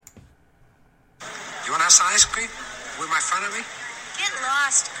want some ice cream with my friend of me? Get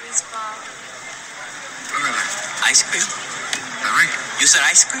lost, greaseball. Look at that. Ice cream? All right. You said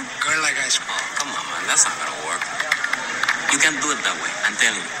ice cream? Girl like ice cream. Oh, come on, man. That's not gonna work. You can't do it that way. I'm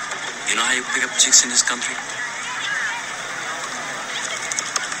telling you. You know how you pick up chicks in this country?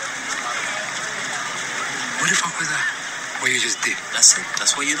 What the fuck was that? What you just did? That's it.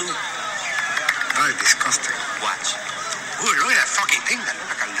 That's what you do. Very disgusting. Watch. Ooh, look at that fucking thing. That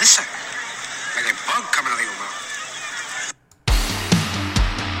looks like a lizard. Like a bug coming out of your mouth.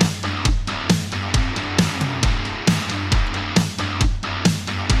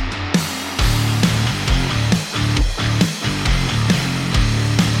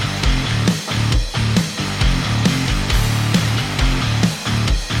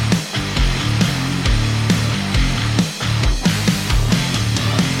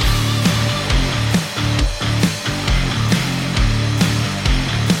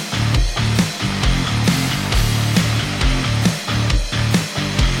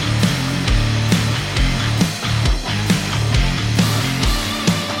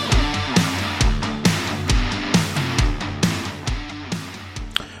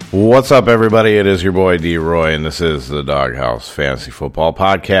 What's up, everybody? It is your boy D-Roy, and this is the Dawghouse Fantasy Football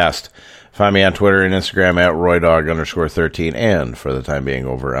Podcast. Find me on Twitter and Instagram at RoyDog_13, and for the time being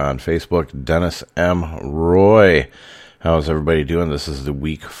over on Facebook, Dennis M. Roy. How's everybody doing? This is the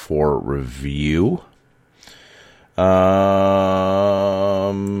Week 4 review. So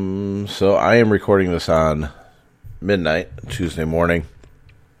I am recording this on midnight, Tuesday morning.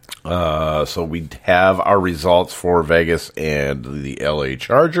 So we have our results for Vegas and the LA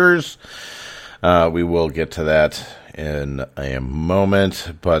Chargers. We will get to that in a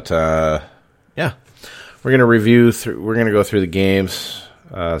moment, but yeah, we're gonna we're gonna go through the games,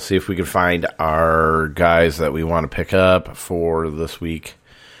 see if we can find our guys that we want to pick up for this week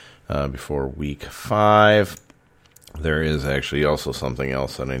before Week 5. There is actually also something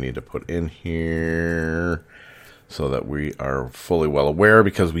else that I need to put in here, so that we are fully well aware,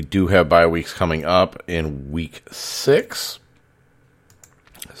 because we do have bye weeks coming up in Week 6.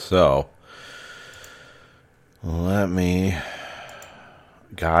 So, let me...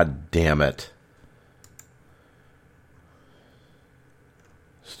 God damn it.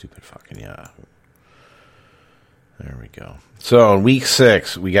 Stupid fucking Yahoo. There we go. So, in Week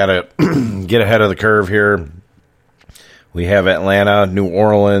 6, we got to get ahead of the curve here. We have Atlanta, New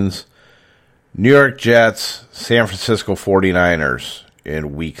Orleans, New York Jets, San Francisco 49ers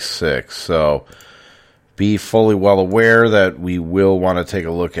in Week 6. So be fully well aware that we will want to take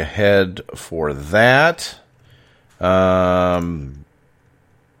a look ahead for that. Get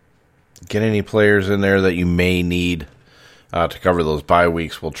any players in there that you may need to cover those bye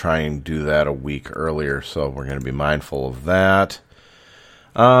weeks. We'll try and do that a week earlier, so we're going to be mindful of that.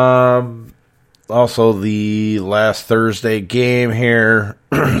 Also, the last Thursday game here,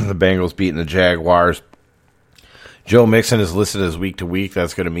 the Bengals beating the Jaguars. Joe Mixon is listed as week to week.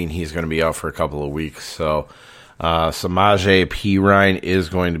 That's going to mean he's going to be out for a couple of weeks. So, Samaje Perine is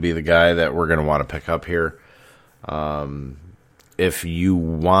going to be the guy that we're going to want to pick up here. If you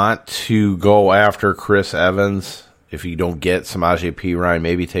want to go after Chris Evans, if you don't get Samaje Perine,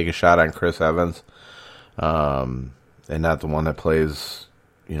 maybe take a shot on Chris Evans, and not the one that plays,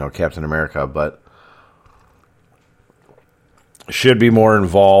 Captain America, but should be more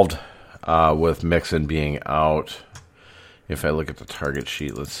involved with Mixon being out. If I look at the target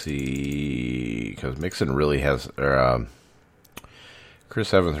sheet, let's see, because Mixon really has,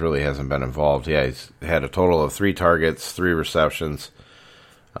 Chris Evans really hasn't been involved. Yeah, he's had a total of 3 targets, 3 receptions.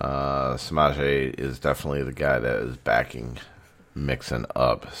 Samaje is definitely the guy that is backing Mixon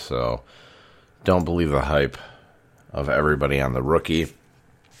up. So don't believe the hype of everybody on the rookie,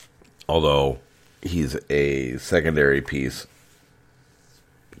 although he's a secondary piece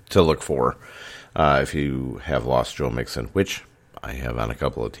to look for if you have lost Joe Mixon, which I have on a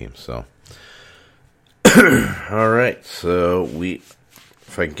couple of teams. So, all right. So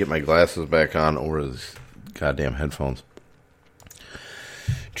if I can get my glasses back on over these goddamn headphones.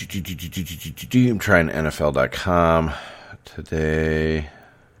 I'm trying NFL.com today,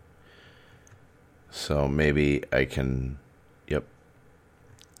 so maybe I can. Yep.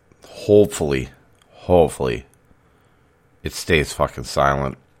 Hopefully, it stays fucking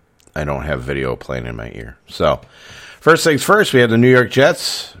silent. I don't have video playing in my ear. So, first things first, we had the New York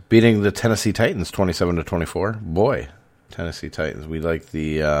Jets beating the Tennessee Titans 27-24. Boy, Tennessee Titans. We like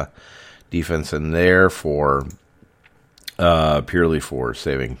the defense in there for purely for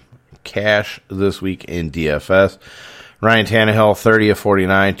saving cash this week in DFS. Ryan Tannehill, 30 of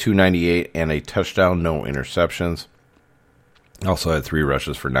 49, 298, and a touchdown, no interceptions. Also had 3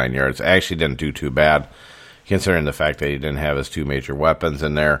 rushes for 9 yards. Actually didn't do too bad, considering the fact that he didn't have his 2 major weapons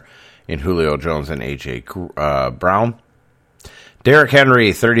in there, in Julio Jones and A.J. Brown. Derrick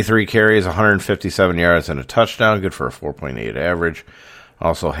Henry, 33 carries, 157 yards, and a touchdown. Good for a 4.8 average.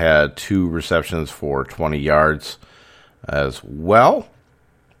 Also had 2 receptions for 20 yards as well.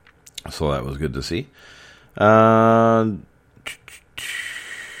 So that was good to see.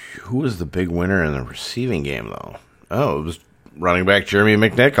 Who was the big winner in the receiving game, though? Oh, it was running back Jeremy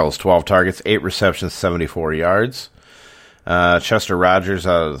McNichols. 12 targets, 8 receptions, 74 yards. Chester Rogers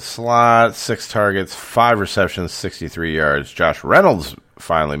out of the slot, 6 targets, 5 receptions, 63 yards. Josh Reynolds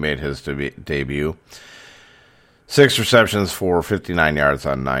finally made his debut. 6 receptions for 59 yards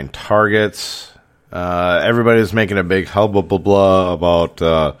on 9 targets. Everybody was making a big hubbub about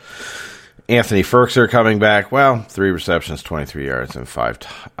Anthony Ferkser coming back. Well, 3 receptions, 23 yards, and 5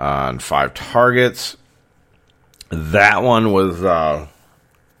 targets. That one was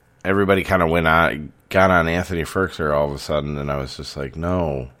everybody kind of got on Anthony Ferkser all of a sudden, and I was just like,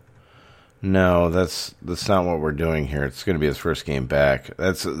 no, that's not what we're doing here. It's going to be his first game back.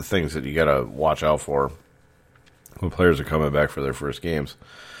 That's the things that you got to watch out for when players are coming back for their first games.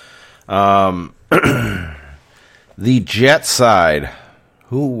 The Jet side,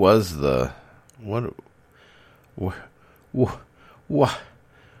 who was the what?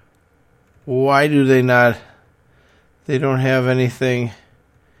 Why do they not? They don't have anything.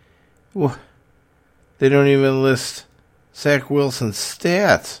 They don't even list Zach Wilson's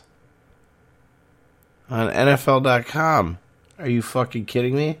stats on NFL.com. Are you fucking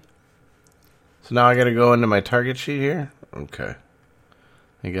kidding me? So now I got to go into my target sheet here? Okay.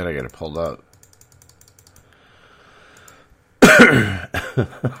 Thank God I got it pulled up.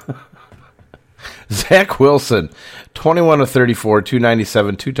 Zach Wilson, 21 of 34,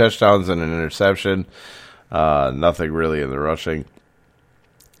 297, 2 touchdowns and an interception. Nothing really in the rushing.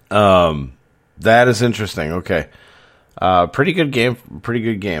 That is interesting. Okay. Pretty good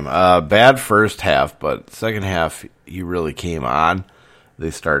game. Bad first half, but second half, he really came on. They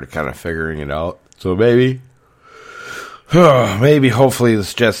started kind of figuring it out. So maybe, hopefully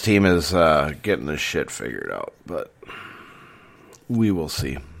this Jets team is getting this shit figured out. But we will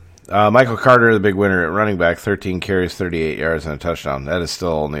see. Michael Carter, the big winner at running back, 13 carries, 38 yards, and a touchdown. That is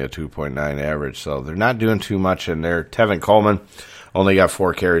still only a 2.9 average, so they're not doing too much in there. Tevin Coleman only got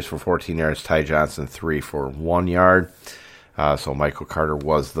 4 carries for 14 yards. Ty Johnson, 3 for 1 yard. So Michael Carter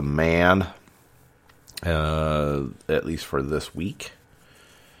was the man, at least for this week.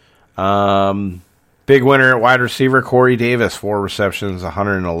 Big winner at wide receiver, Corey Davis, 4 receptions,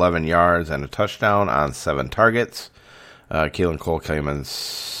 111 yards, and a touchdown on 7 targets. Keelan Cole came in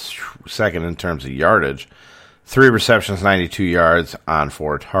second in terms of yardage. 3 receptions, 92 yards on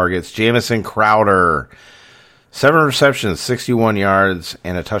 4 targets. Jamison Crowder, 7 receptions, 61 yards,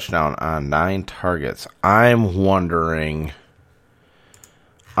 and a touchdown on 9 targets. I'm wondering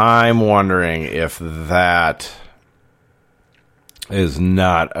if that is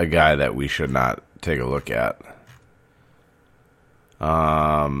not a guy that we should not take a look at.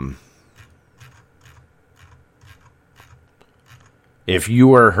 If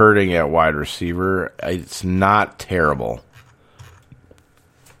you are hurting at wide receiver, it's not terrible.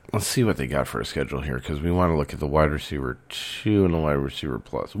 Let's see what they got for a schedule here, because we want to look at the wide receiver 2 and the wide receiver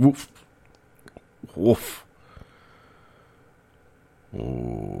plus. Woof.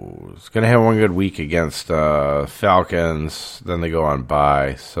 Ooh, it's going to have one good week against Falcons. Then they go on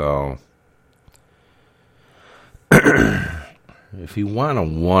bye. So if you want a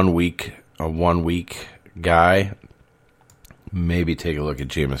one week guy, maybe take a look at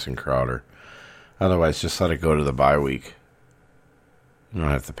Jamison Crowder. Otherwise, just let it go to the bye week. You don't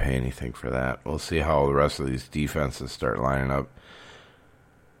have to pay anything for that. We'll see how the rest of these defenses start lining up.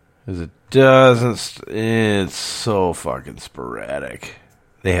 Because it's so fucking sporadic.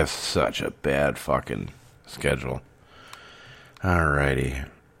 They have such a bad fucking schedule. Alrighty.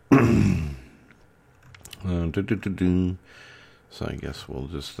 So I guess we'll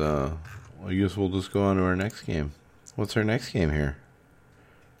just go on to our next game. What's our next game here?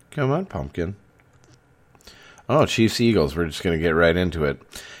 Come on, Pumpkin. Oh, Chiefs-Eagles. We're just going to get right into it.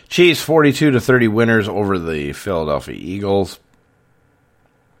 Chiefs 42-30 winners over the Philadelphia Eagles.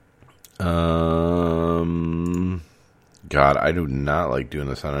 God, I do not like doing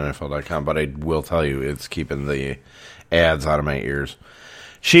this on NFL.com, but I will tell you it's keeping the ads out of my ears.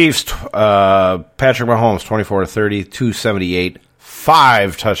 Chiefs, Patrick Mahomes, 24-30, 278,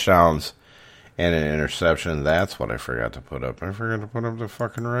 5 touchdowns, and an interception. That's what I forgot to put up. I forgot to put up the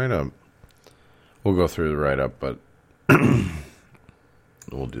fucking write-up. We'll go through the write-up, but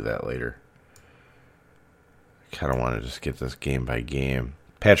we'll do that later. kind of want to just get this game by game.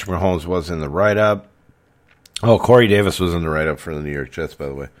 Patrick Mahomes was in the write-up. Oh, Corey Davis was in the write-up for the New York Jets, by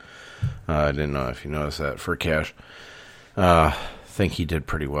the way. I didn't know if you noticed that for cash. Think he did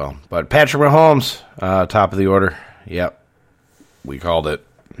pretty well. But Patrick Mahomes, top of the order. Yep, we called it.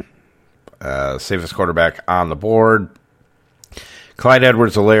 Safest quarterback on the board. Clyde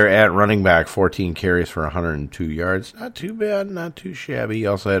Edwards-Helaire at running back, 14 carries for 102 yards. Not too bad, not too shabby. He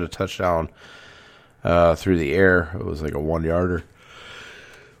also had a touchdown through the air. It was like a 1-yarder.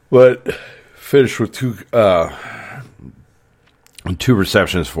 But finished with two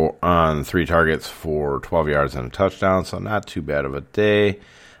receptions on 3 targets for 12 yards and a touchdown, so not too bad of a day.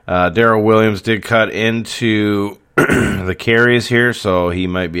 Darrell Williams did cut into the carries here, so he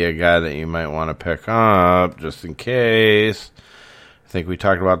might be a guy that you might want to pick up just in case. I think we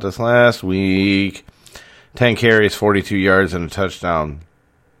talked about this last week. 10 carries, 42 yards, and a touchdown.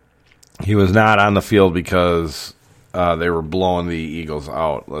 He was not on the field because they were blowing the Eagles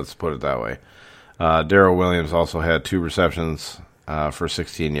out, let's put it that way. Darrell Williams also had 2 receptions for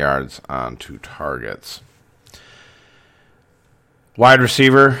 16 yards on 2 targets. Wide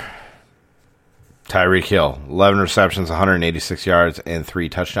receiver, Tyreek Hill, 11 receptions, 186 yards, and 3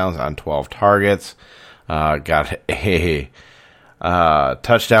 touchdowns on 12 targets. Got a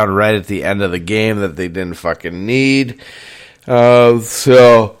touchdown right at the end of the game that they didn't fucking need.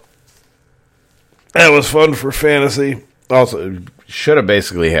 So that was fun for fantasy. Also, should have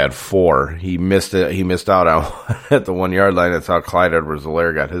basically had 4. He missed it. He missed out on at the 1-yard line. That's how Clyde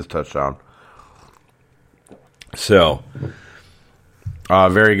Edwards-Helaire got his touchdown. So,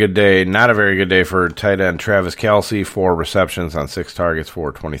 very good day. Not a very good day for tight end Travis Kelce. 4 receptions on 6 targets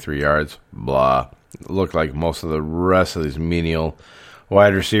for 23 yards. Blah. Looked like most of the rest of these menial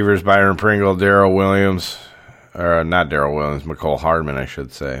wide receivers, Byron Pringle, Darrell Williams, or not Darrell Williams, McCole Hardman, I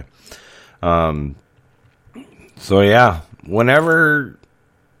should say. So, yeah, whenever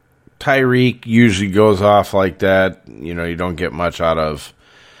Tyreek usually goes off like that, you know, you don't get much out of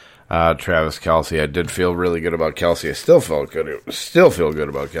Travis Kelce. I did feel really good about Kelce. I still feel good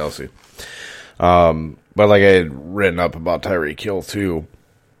about Kelce. But like I had written up about Tyreek Hill, too,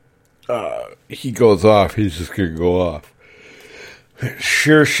 he goes off, he's just going to go off.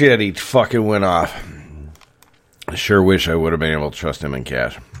 Sure shit, he fucking went off. I sure wish I would have been able to trust him in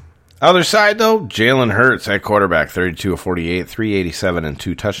cash. Other side, though, Jalen Hurts at quarterback, 32 of 48, 387 and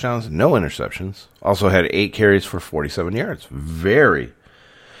 2 touchdowns, no interceptions. Also had 8 carries for 47 yards. Very,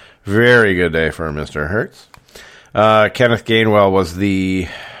 very good day for Mr. Hurts. Kenneth Gainwell was the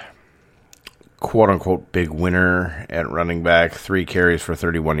quote-unquote big winner at running back, 3 carries for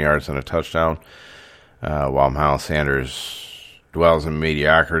 31 yards and a touchdown, while Miles Sanders dwells in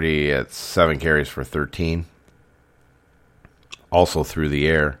mediocrity at 7 carries for 13. Also through the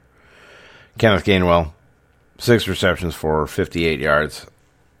air. Kenneth Gainwell, 6 receptions for 58 yards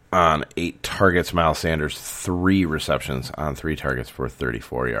on 8 targets. Miles Sanders, 3 receptions on 3 targets for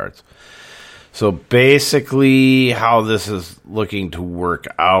 34 yards. So basically how this is looking to work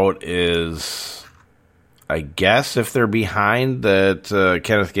out is, I guess if they're behind, that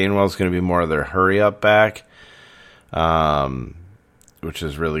Kenneth Gainwell is going to be more of their hurry-up back, which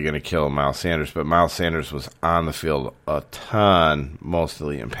is really going to kill Miles Sanders. But Miles Sanders was on the field a ton,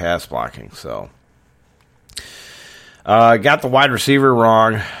 mostly in pass blocking. So, got the wide receiver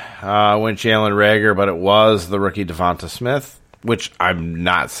wrong. Went Jalen Reagor, but it was the rookie Devonta Smith, which I'm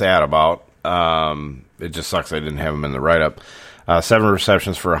not sad about. It just sucks I didn't have him in the write-up. 7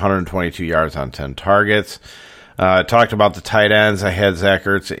 receptions for 122 yards on 10 targets. Talked about the tight ends. I had Zach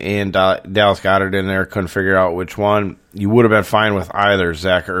Ertz and Dallas Goedert in there. Couldn't figure out which one. You would have been fine with either.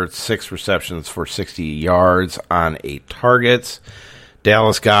 Zach Ertz, 6 receptions for 60 yards on 8 targets.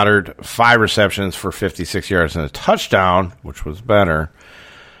 Dallas Goedert, 5 receptions for 56 yards and a touchdown, which was better,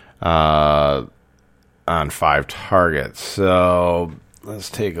 on 5 targets. So let's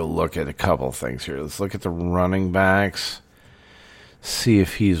take a look at a couple things here. Let's look at the running backs. See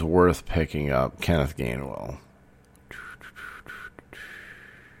if he's worth picking up. Kenneth Gainwell.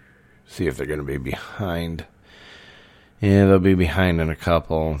 See if they're going to be behind. Yeah, they'll be behind in a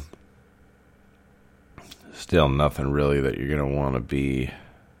couple. Still nothing really that you're going to want to be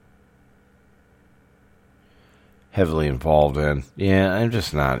heavily involved in. Yeah, I'm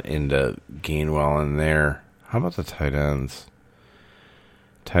just not into Gainwell in there. How about the tight ends?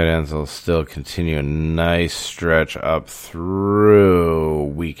 Tight ends will still continue a nice stretch up through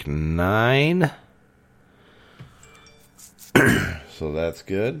week 9. So that's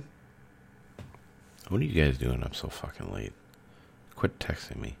good. What are you guys doing up so fucking late? Quit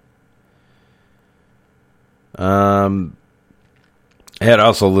texting me. I had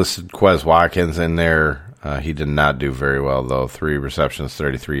also listed Quez Watkins in there. He did not do very well, though. 3 receptions,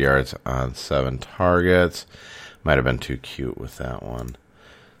 33 yards on 7 targets. Might have been too cute with that one.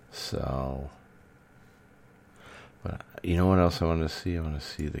 So, but you know what else I want to see? I want to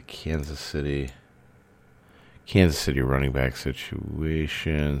see the Kansas City running back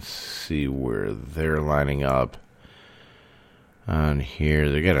situation. See where they're lining up on here.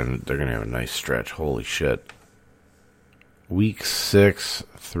 They're gonna have a nice stretch. Holy shit! Week 6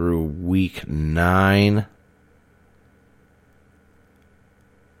 through week 9.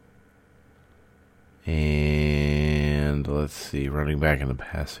 And let's see, running back in the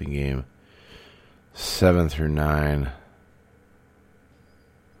passing game, 7 through 9.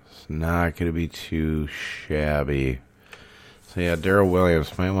 It's not going to be too shabby. So yeah, Darrell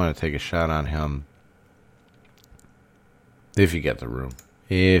Williams, might want to take a shot on him if you get the room.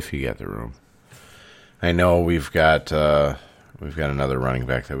 I know we've got another running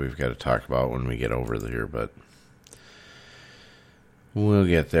back that we've got to talk about when we get over here, but we'll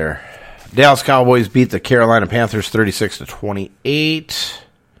get there. Dallas Cowboys beat the Carolina Panthers 36-28.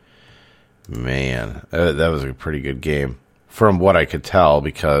 Man, that was a pretty good game from what I could tell,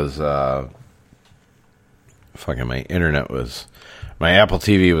 because fucking my Apple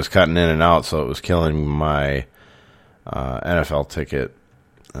TV was cutting in and out, so it was killing my NFL ticket.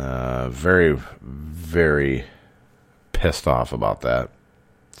 Very, very pissed off about that.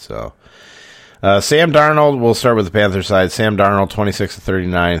 So, Sam Darnold, we'll start with the Panthers side. Sam Darnold,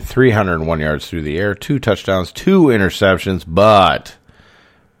 26-39, 301 yards through the air, 2 touchdowns, 2 interceptions, but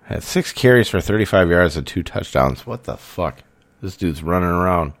had 6 carries for 35 yards and 2 touchdowns. What the fuck? This dude's running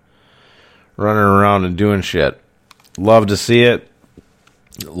around and doing shit. Love to see it.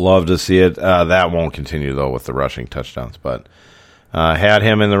 That won't continue, though, with the rushing touchdowns, but had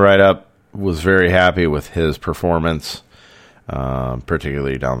him in the write-up. Was very happy with his performance,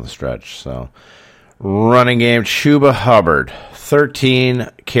 particularly down the stretch. So, running game, Chuba Hubbard, 13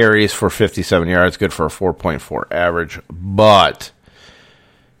 carries for 57 yards, good for a 4.4 average, but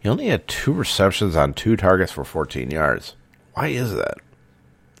he only had 2 receptions on 2 targets for 14 yards. Why is that?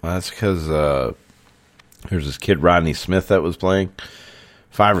 Well, that's because there's this kid, Rodney Smith, that was playing.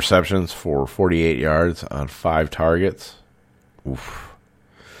 5 receptions for 48 yards on 5 targets. Oof.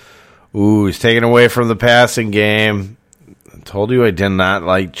 Ooh, he's taken away from the passing game. I told you I did not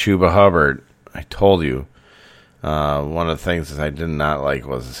like Chuba Hubbard. I told you. One of the things that I did not like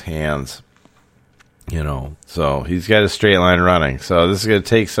was his hands. So he's got a straight line running. So this is going to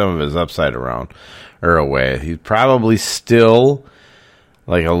take some of his upside away. He's probably still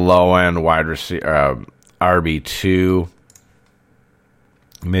like a low end wide receiver, RB2,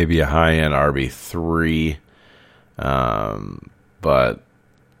 maybe a high end RB3, but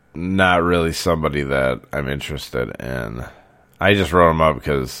not really somebody that I'm interested in. I just wrote him up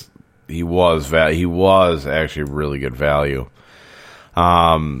because he was actually really good value.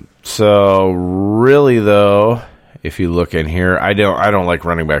 So really though, if you look in here, I don't like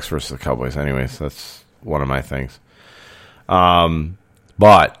running backs versus the Cowboys anyways. That's one of my things.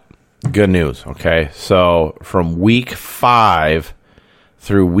 But good news, okay? So from week 5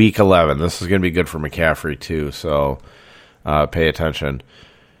 through week 11, this is going to be good for McCaffrey too, so pay attention.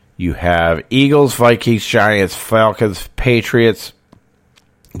 You have Eagles, Vikings, Giants, Falcons, Patriots,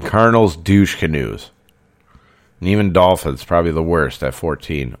 Cardinals, douche canoes. And even Dolphins, probably the worst at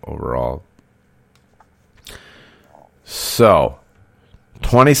 14 overall. So,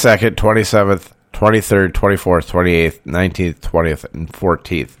 22nd, 27th, 23rd, 24th, 28th, 19th, 20th, and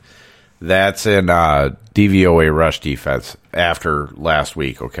 14th. That's in DVOA rush defense after last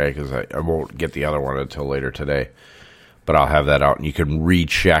week, okay? Because I won't get the other one until later today. But I'll have that out, and you can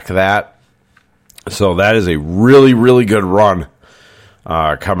recheck that. So that is a really, really good run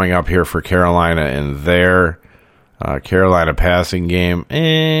coming up here for Carolina in their Carolina passing game.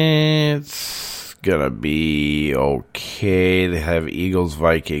 It's going to be okay. They have Eagles,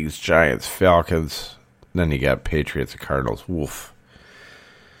 Vikings, Giants, Falcons. Then you got Patriots and Cardinals. Woof.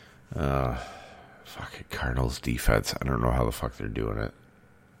 Fucking Cardinals defense. I don't know how the fuck they're doing it.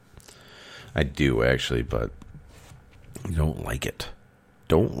 I do, actually, but I don't like it.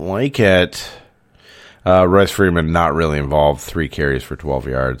 Royce Freeman not really involved. 3 carries for 12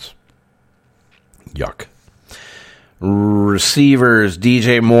 yards. Yuck. Receivers,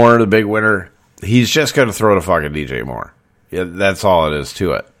 DJ Moore, the big winner. He's just going to throw to fucking DJ Moore. Yeah, that's all it is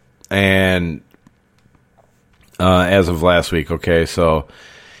to it. And as of last week, okay, so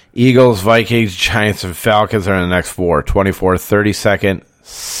Eagles, Vikings, Giants, and Falcons are in the next 4. 24th, 32nd,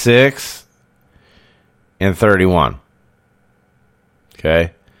 6th, and 31.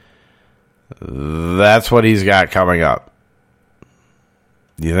 Okay? That's what he's got coming up.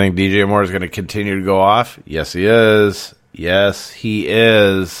 Do you think DJ Moore is going to continue to go off? Yes, he is. Yes, he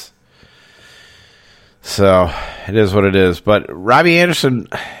is. So, it is what it is. But Robbie Anderson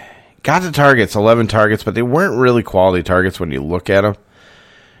got the targets, 11 targets, but they weren't really quality targets when you look at them.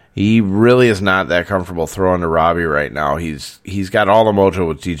 He really is not that comfortable throwing to Robbie right now. He's got all the mojo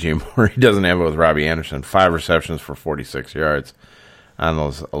with DJ Moore. He doesn't have it with Robbie Anderson. 5 receptions for 46 yards on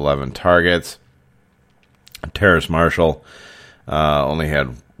those 11 targets. Terrace Marshall only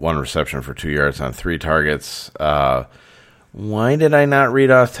had 1 reception for 2 yards on 3 targets. Why did I not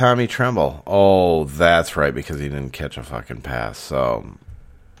read off Tommy Tremble? Oh, that's right, because he didn't catch a fucking pass. So,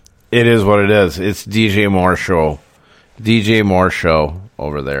 it is what it is. It's DJ Moore show. DJ Moore show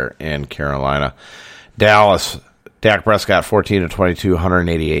over there in Carolina. Dallas, Dak Prescott, 14 of 22,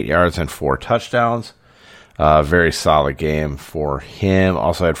 188 yards and 4 touchdowns. Very solid game for him.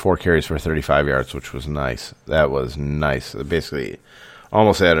 Also had 4 carries for 35 yards, which was nice. That was nice. Basically,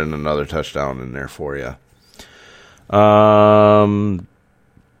 almost added another touchdown in there for you.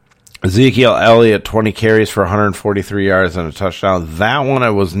 Ezekiel Elliott, 20 carries for 143 yards and a touchdown. That one I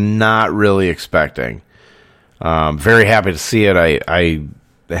was not really expecting. Very happy to see it. I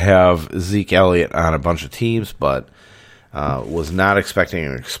have Zeke Elliott on a bunch of teams, but was not expecting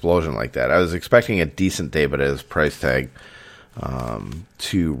an explosion like that. I was expecting a decent day, but at his price tag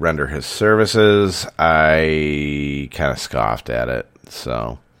to render his services, I kind of scoffed at it.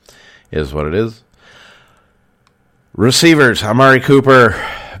 So, it is what it is. Receivers, Amari Cooper,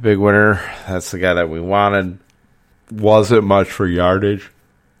 big winner. That's the guy that we wanted. Wasn't much for yardage.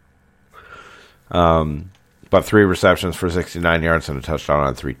 But 3 receptions for 69 yards and a touchdown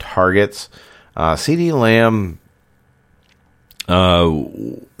on 3 targets. CeeDee Lamb,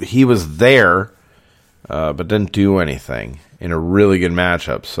 he was there, but didn't do anything in a really good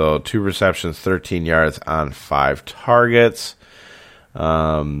matchup. So 2 receptions, 13 yards on 5 targets.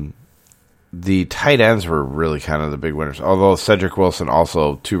 The tight ends were really kind of the big winners. Although Cedric Wilson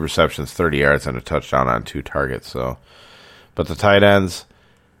also 2 receptions, 30 yards, and a touchdown on 2 targets. So, but the tight ends,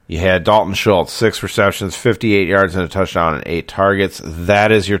 you had Dalton Schultz, 6 receptions, 58 yards, and a touchdown on 8 targets.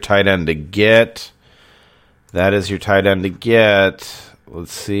 That is your tight end to get.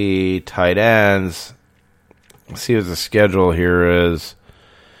 Let's see, tight ends. Let's see what the schedule here is.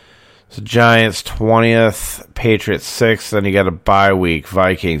 So Giants 20th, Patriots 6th, then you got a bye week.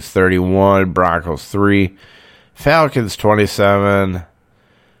 Vikings 31, Broncos 3, Falcons 27,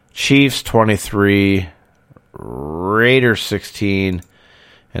 Chiefs 23, Raiders 16,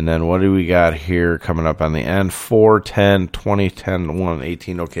 and then what do we got here coming up on the end? 4, 10, 20, 10, 1,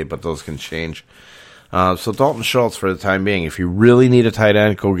 18. Okay, but those can change. So Dalton Schultz for the time being. If you really need a tight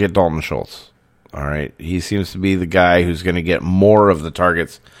end, go get Dalton Schultz. All right, he seems to be the guy who's going to get more of the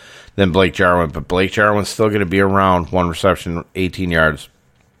targets than Blake Jarwin, but Blake Jarwin's still going to be around. 1 reception, 18 yards,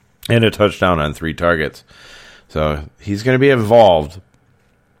 and a touchdown on 3 targets. So he's going to be involved.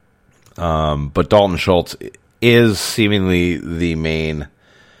 But Dalton Schultz is seemingly the main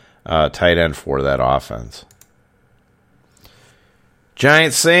tight end for that offense.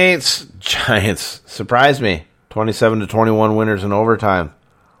 Giants Saints. Giants surprised me. 27-21 winners in overtime.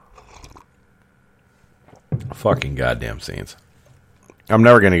 Fucking goddamn Saints. I'm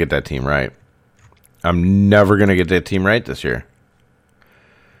never going to get that team right. I'm never going to get that team right this year.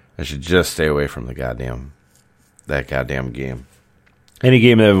 I should just stay away from that goddamn game. Any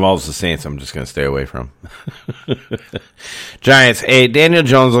game that involves the Saints, I'm just going to stay away from. Giants, 8. Daniel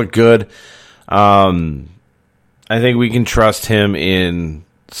Jones looked good. I think we can trust him in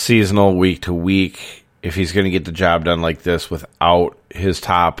seasonal week to week if he's going to get the job done like this without his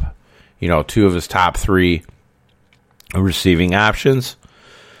top, 2 of his top 3 receiving options.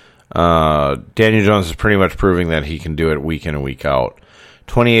 Daniel Jones is pretty much proving that he can do it week in and week out.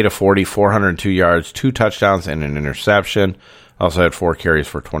 28 of 40, 402 yards, 2 touchdowns, and an interception. Also had 4 carries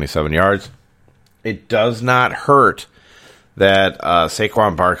for 27 yards. It does not hurt that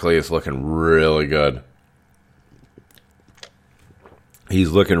Saquon Barkley is looking really good. He's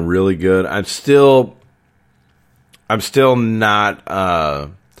looking really good. I'm still not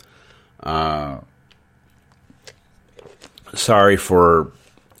sorry for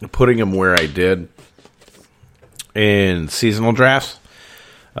putting him where I did in seasonal drafts,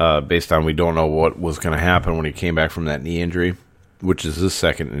 based on we don't know what was going to happen when he came back from that knee injury, which is his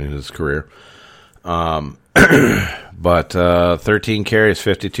second in his career. But 13 carries,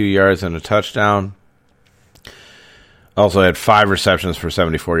 52 yards, and a touchdown. Also had 5 receptions for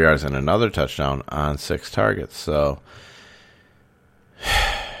 74 yards and another touchdown on 6 targets. So,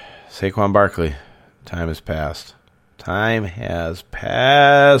 Saquon Barkley, time has passed. Time has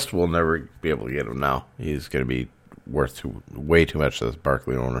passed. We'll never be able to get him now. He's going to be worth way too much to this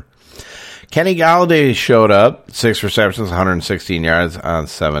Barkley owner. Kenny Galladay showed up, 6 receptions, 116 yards on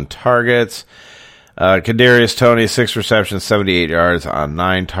 7 targets. Kadarius Toney, 6 receptions, 78 yards on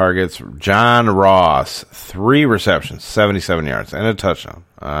 9 targets. John Ross, 3 receptions, 77 yards, and a touchdown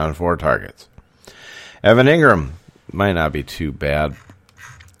on 4 targets. Evan Ingram might not be too bad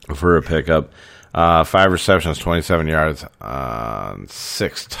for a pickup. 5 receptions, 27 yards on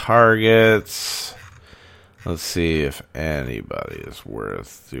 6 targets. Let's see if anybody is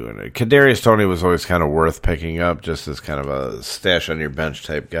worth doing it. Kadarius Toney was always kind of worth picking up, just as kind of a stash on your bench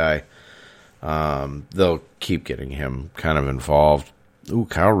type guy. They'll keep getting him kind of involved. Ooh,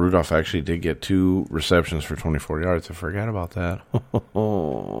 Kyle Rudolph actually did get 2 receptions for 24 yards. I forgot about that.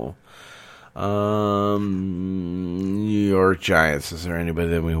 New York Giants. Is there anybody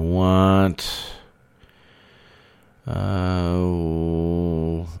that we want?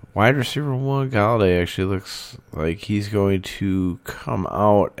 Wide receiver 1, Galladay actually looks like he's going to come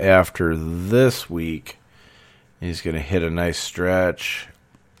out after this week. He's going to hit a nice stretch.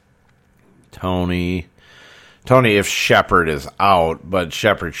 Tony, if Shepard is out, but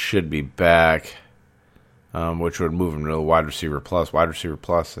Shepard should be back, which would move him to the wide receiver plus. Wide receiver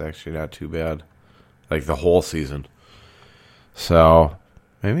plus is actually not too bad, like the whole season. So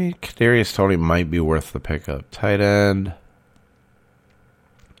maybe Kadarius Toney might be worth the pickup. Tight end's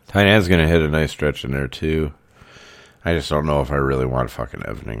going to hit a nice stretch in there too. I just don't know if I really want fucking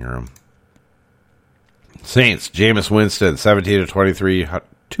Evan Ingram. Saints, Jameis Winston, 17-23,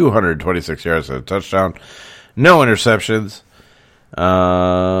 226 yards and a touchdown. No interceptions.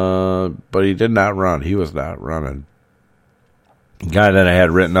 But he did not run. He was not running. Guy that I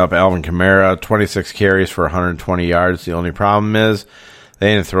had written up, Alvin Kamara, 26 carries for 120 yards. The only problem is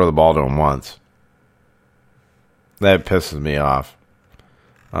they didn't throw the ball to him once. That pisses me off.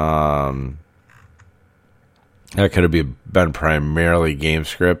 That could have been primarily game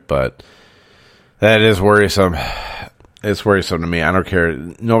script, but that is worrisome. It's worrisome to me. I don't care.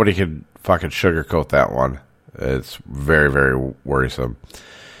 Nobody could fucking sugarcoat that one. It's very, very worrisome.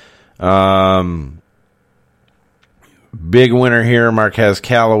 Big winner here, Marquez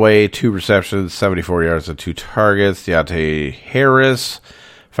Callaway, 2 receptions, 74 yards and 2 targets. Deontay Harris,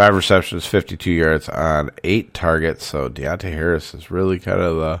 5 receptions, 52 yards on 8 targets. So Deontay Harris is really kind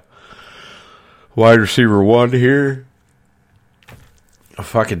of the wide receiver 1 here.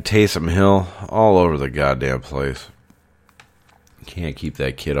 Fucking Taysom Hill all over the goddamn place. Can't keep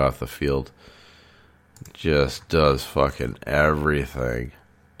that kid off the field. Just does fucking everything.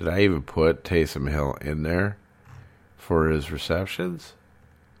 Did I even put Taysom Hill in there for his receptions?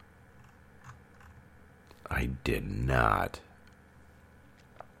 I did not.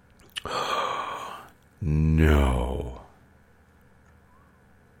 No.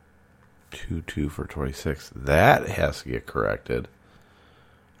 2 for 26. That has to get corrected.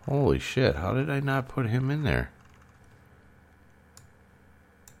 Holy shit, how did I not put him in there?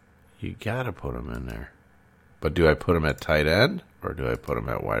 You gotta put him in there. But do I put him at tight end or do I put him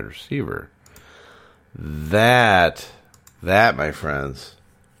at wide receiver? That, my friends,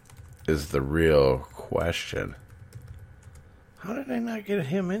 is the real question. How did I not get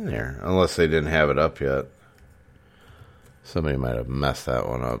him in there? Unless they didn't have it up yet. Somebody might have messed that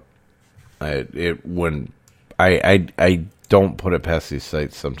one up. I don't put it past these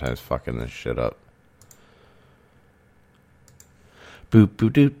sites sometimes fucking this shit up. Boop,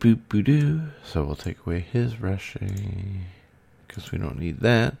 boop, doop, boop, boop, doo. So we'll take away his rushing because we don't need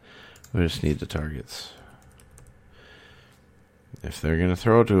that. We just need the targets. If they're going to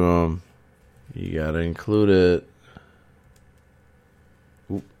throw to him, you got to include it.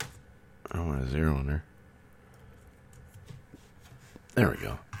 Oop. I don't want a 0 in there. There we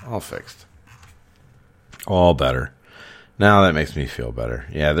go. All fixed. All better. Now that makes me feel better.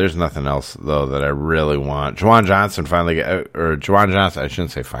 Yeah, there's nothing else, though, that I really want. Juwan Johnson, I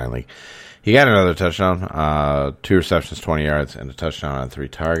shouldn't say finally. He got another touchdown. 2 receptions, 20 yards, and a touchdown on 3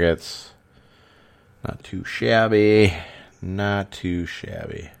 targets. Not too shabby. Not too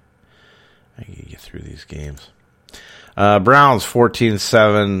shabby. I can get through these games. Browns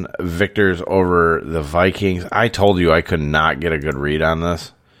 14-7 victors over the Vikings. I told you I could not get a good read on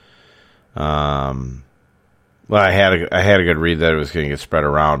this. Well, I had a good read that it was going to get spread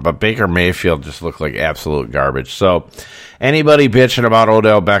around, but Baker Mayfield just looked like absolute garbage. So anybody bitching about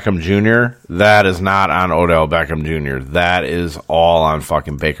Odell Beckham Jr., that is not on Odell Beckham Jr. That is all on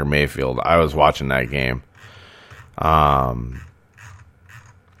fucking Baker Mayfield. I was watching that game.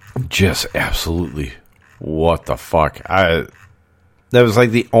 Just absolutely, what the fuck? That was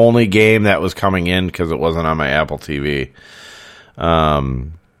like the only game that was coming in because it wasn't on my Apple TV.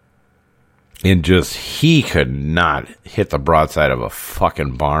 And just, he could not hit the broadside of a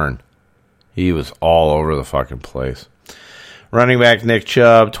fucking barn. He was all over the fucking place. Running back Nick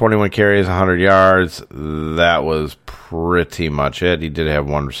Chubb, 21 carries, 100 yards. That was pretty much it. He did have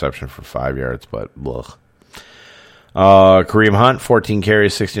one reception for 5 yards, but blech. Kareem Hunt, 14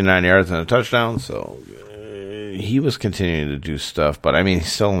 carries, 69 yards, and a touchdown. So he was continuing to do stuff. But, I mean, he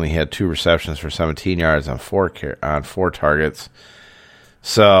still only had 2 receptions for 17 yards on 4 targets.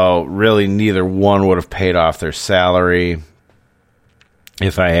 So, really, neither one would have paid off their salary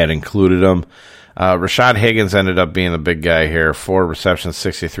if I had included them. Rashad Higgins ended up being the big guy here. 4 receptions,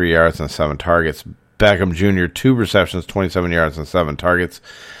 63 yards, and 7 targets. Beckham Jr., 2 receptions, 27 yards, and 7 targets.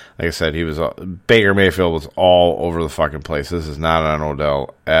 Like I said, Baker Mayfield was all over the fucking place. This is not on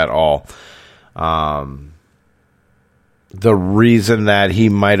Odell at all. The reason that he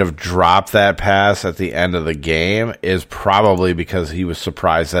might have dropped that pass at the end of the game is probably because he was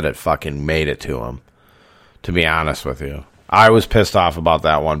surprised that it fucking made it to him, to be honest with you. I was pissed off about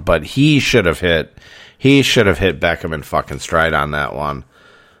that one, but he should have hit Beckham in fucking stride on that one.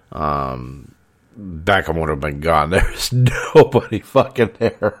 Beckham would have been gone. There's nobody fucking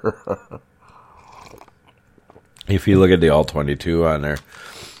there. If you look at the all-22 on there,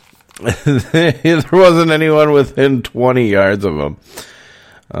 there wasn't anyone within 20 yards of him.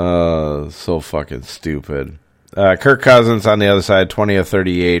 So fucking stupid. Kirk Cousins on the other side, 20 of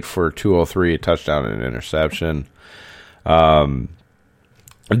 38 for 203, a touchdown and an interception. Dalvin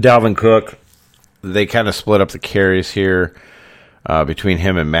Cook, they kind of split up the carries here between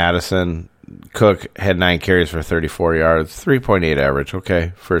him and Madison. Cook had 9 carries for 34 yards, 3.8 average.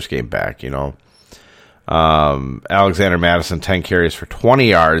 Okay, first game back, you know. Alexander Madison, 10 carries for 20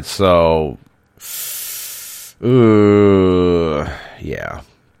 yards. So, yeah.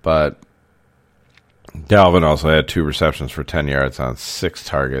 But Dalvin also had 2 receptions for 10 yards on 6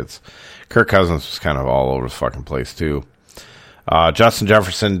 targets. Kirk Cousins was kind of all over the fucking place, too. Justin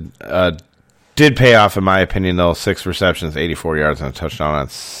Jefferson did pay off, in my opinion, though. 6 receptions, 84 yards, and a touchdown on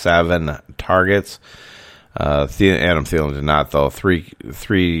 7 targets. Adam Thielen did not, though.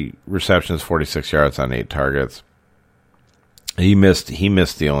 Three receptions, 46 yards on 8 targets. He missed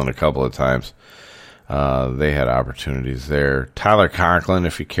Thielen a couple of times. They had opportunities there. Tyler Conklin,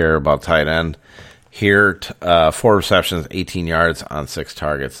 if you care about tight end, here, 4 receptions, 18 yards on 6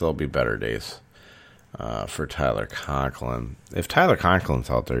 targets. There'll be better days for Tyler Conklin. If Tyler Conklin's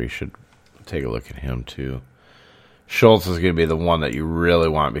out there, you should take a look at him, too. Schultz is going to be the one that you really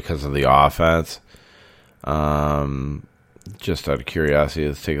want because of the offense. Just out of curiosity,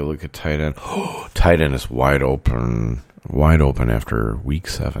 let's take a look at tight end. Tight end is wide open after week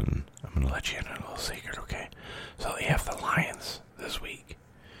 7. I'm going to let you in on a little secret, okay? So they have the Lions this week,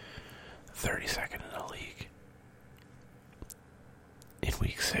 32nd in the league. In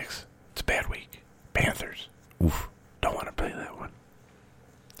week 6, it's a bad week. Panthers, oof, don't want to play that one.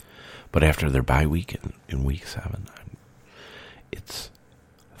 But after their bye week in week 7, it's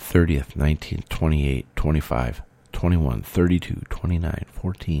 30th, 19th, 28th, 25, 21, 32, 29,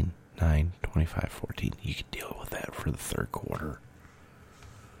 14, 9, 25, 14. You can deal with that for the third quarter.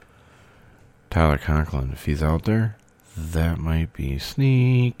 Tyler Conklin, if he's out there, that might be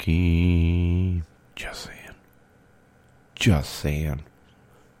sneaky. Just saying. Just saying.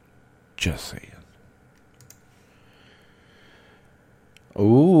 Just saying.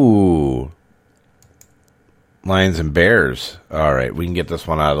 Ooh. Lions and Bears. All right, we can get this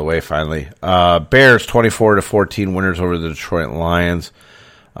one out of the way finally. Bears 24-14 winners over the Detroit Lions.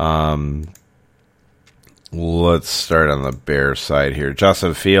 Let's start on the Bears side here.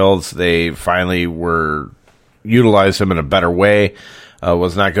 Justin Fields, they finally utilized him in a better way.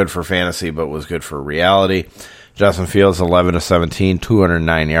 Was not good for fantasy, but was good for reality. Justin Fields 11-17,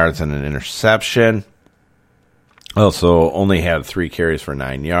 209 yards and an interception. Also only had 3 carries for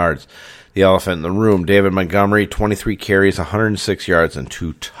 9 yards. The elephant in the room, David Montgomery, 23 carries, 106 yards, and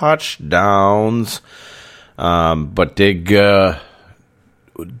 2 touchdowns. But did get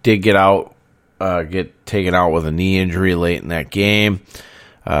taken out with a knee injury late in that game.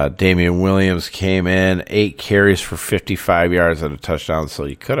 Damian Williams came in, 8 carries for 55 yards and a touchdown, so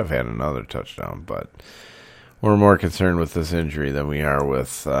you could have had another touchdown, but we're more concerned with this injury than we are with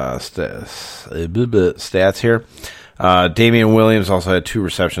stats here. Damian Williams also had 2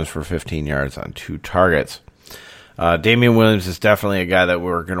 receptions for 15 yards on 2 targets. Damian Williams is definitely a guy that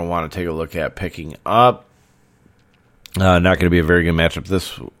we're going to want to take a look at picking up. Not going to be a very good matchup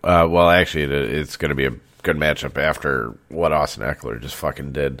it's going to be a good matchup after what Austin Eckler just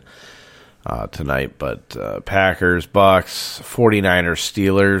fucking did tonight. But Packers, Bucks, 49ers,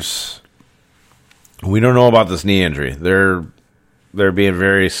 Steelers. We don't know about this knee injury. They're being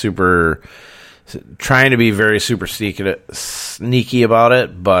very super trying to be very super sneaky about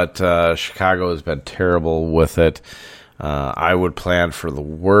it, but Chicago has been terrible with it. I would plan for the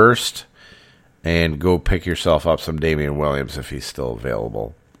worst and go pick yourself up some Damian Williams if he's still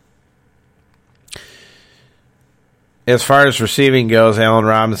available. As far as receiving goes, Allen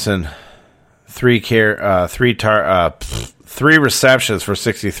Robinson, 3 receptions for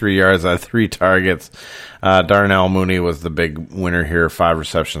 63 yards on 3 targets. Darnell Mooney was the big winner here. 5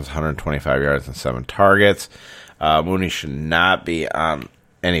 receptions, 125 yards, and 7 targets. Mooney should not be on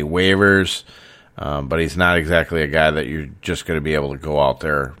any waivers, but he's not exactly a guy that you're just going to be able to go out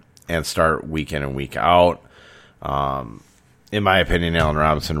there and start week in and week out. In my opinion, Allen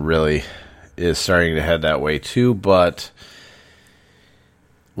Robinson really is starting to head that way too, but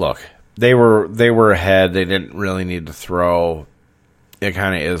look, they were ahead. They didn't really need to throw. It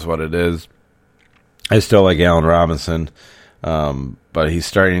kind of is what it is. I still like Allen Robinson, but he's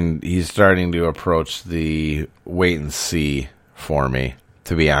starting to approach the wait and see for me,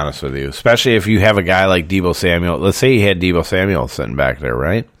 to be honest with you. Especially if you have a guy like Deebo Samuel. Let's say you had Deebo Samuel sitting back there,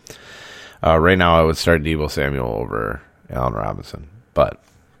 right? Right now, I would start Deebo Samuel over Allen Robinson, but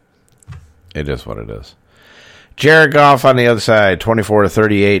it is what it is. Jared Goff on the other side,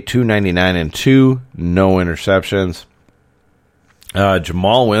 24-38, 299 and 2, no interceptions.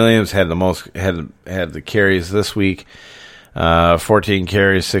 Jamal Williams had the carries this week. 14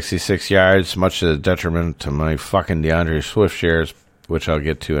 carries, 66 yards, much to the detriment to my fucking DeAndre Swift shares, which I'll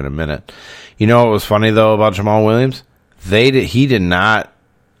get to in a minute. You know what was funny though about Jamal Williams? He did not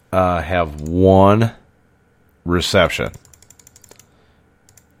have 1 reception.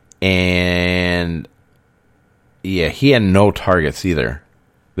 And yeah, he had no targets either.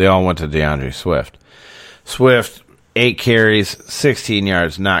 They all went to DeAndre Swift. Swift, 8 carries, 16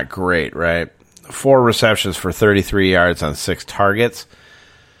 yards, not great, right? 4 receptions for 33 yards on 6 targets.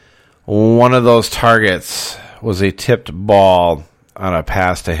 One of those targets was a tipped ball on a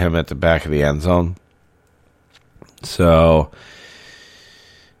pass to him at the back of the end zone. So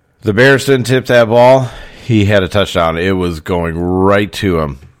the Bears didn't tip that ball. He had a touchdown. It was going right to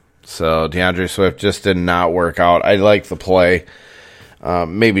him. So DeAndre Swift just did not work out. I like the play.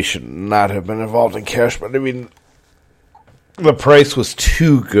 Maybe should not have been involved in cash, but I mean, the price was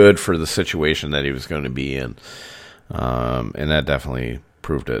too good for the situation that he was going to be in. And that definitely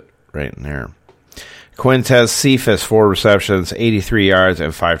proved it right in there. Quintez Cephas, 4 receptions, 83 yards,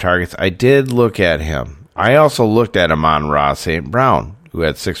 and 5 targets. I did look at him. I also looked at Amon-Ra St. Brown, who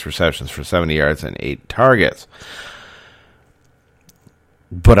had 6 receptions for 70 yards and 8 targets.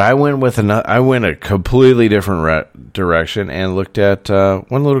 But I went a completely different direction and looked at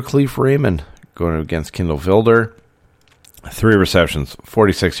one little Khalif Raymond going against Kendall Vilder. 3 receptions,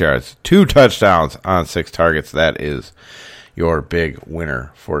 46 yards, 2 touchdowns on 6 targets. That is your big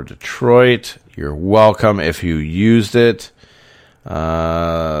winner for Detroit. You're welcome if you used it.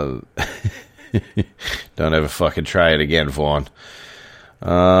 Don't ever fucking try it again, Vaughn.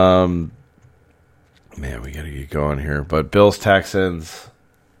 Man, we got to get going here. But Bills, Texans,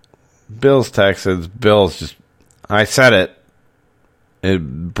 just, I said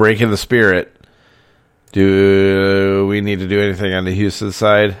it, breaking the spirit. Do we need to do anything on the Houston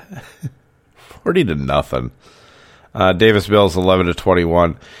side? 40-0. Davis Mills,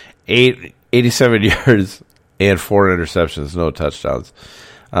 11-21, 87 yards and 4 interceptions, no touchdowns.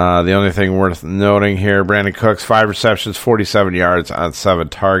 The only thing worth noting here, Brandon Cooks, 5 receptions, 47 yards on 7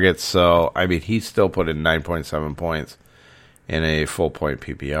 targets. So, I mean, he still put in 9.7 points in a full point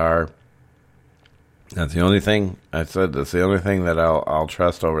PPR. That's the only thing I said. That's the only thing that I'll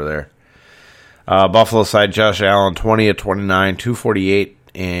trust over there. Buffalo side, Josh Allen, 20-29, 248,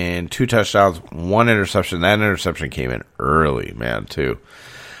 and 2 touchdowns, 1 interception. That interception came in early, man, too.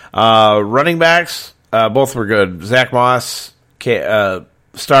 Running backs, both were good. Zach Moss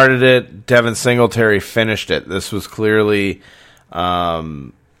started it. Devin Singletary finished it. This was clearly,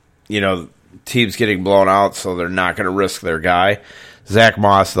 teams getting blown out, so they're not going to risk their guy. Zach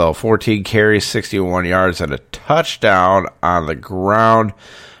Moss, though, 14 carries, 61 yards, and a touchdown on the ground.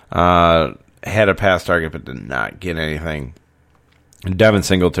 Had a pass target, but did not get anything. Devin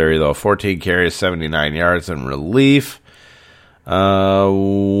Singletary, though, 14 carries, 79 yards in relief.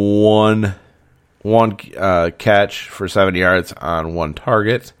 One catch for 7 yards on 1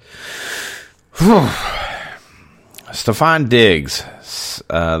 target. Stephon Diggs,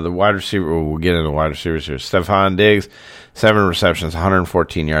 the wide receiver. We'll get into wide receivers here. Stephon Diggs, 7 receptions,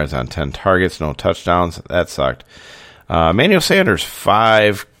 114 yards on 10 targets, no touchdowns. That sucked. Emmanuel Sanders,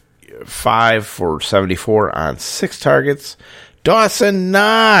 5 for 74 on 6 targets. Dawson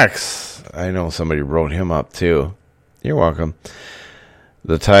Knox, I know somebody wrote him up too. You're welcome.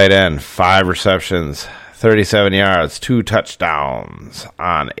 The tight end, 5 receptions, 37 yards, 2 touchdowns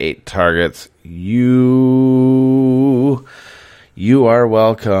on 8 targets. You are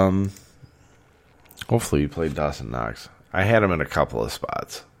welcome. Hopefully you played Dawson Knox. I had him in a couple of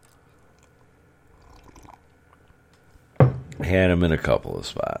spots.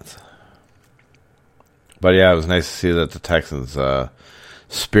 But yeah, it was nice to see that the Texans'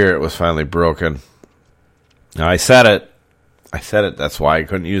 spirit was finally broken. Now, I said it. That's why I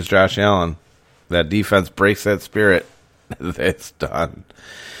couldn't use Josh Allen. That defense breaks that spirit. It's done.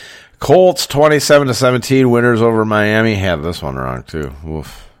 Colts 27-17 winners over Miami. Had this one wrong too.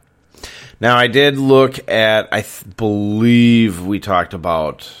 Oof. Now I did look at. I believe we talked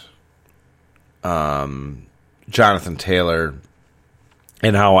about Jonathan Taylor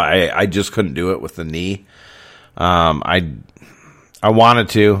and how I just couldn't do it with the knee. I wanted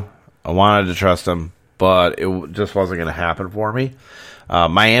to trust him, but it just wasn't going to happen for me.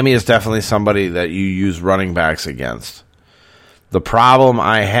 Miami is definitely somebody that you use running backs against. The problem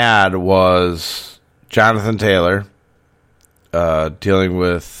I had was Jonathan Taylor dealing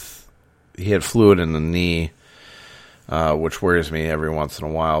with, he had fluid in the knee, which worries me every once in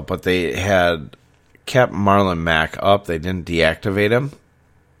a while, but they had kept Marlon Mack up. They didn't deactivate him.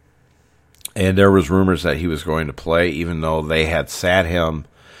 And there was rumors that he was going to play, even though they had sat him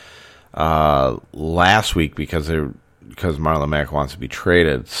last week because Marlon Mack wants to be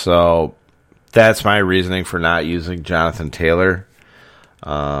traded. So that's my reasoning for not using Jonathan Taylor.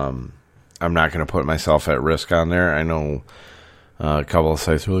 I'm not going to put myself at risk on there. I know a couple of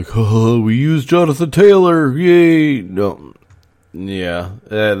sites were like, "Oh, we used Jonathan Taylor, yay!" No, yeah,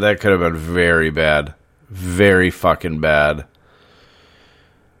 that could have been very bad, very fucking bad.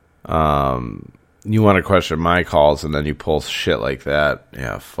 You want to question my calls and then you pull shit like that.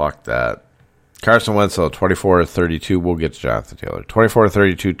 Yeah, fuck that. Carson Wentz, 24-32. We'll get to Jonathan Taylor.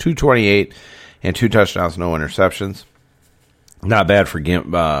 24-32, 228, and 2 touchdowns, no interceptions. Not bad for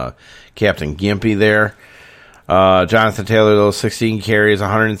Captain Gimpy there. Jonathan Taylor, though, 16 carries,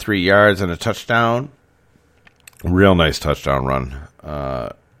 103 yards, and a touchdown. Real nice touchdown run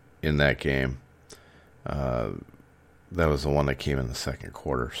in that game. That was the one that came in the second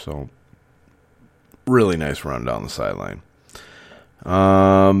quarter. So, really nice run down the sideline.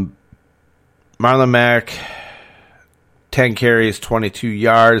 Marlon Mack, 10 carries, 22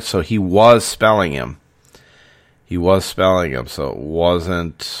 yards. So, he was spelling him. So,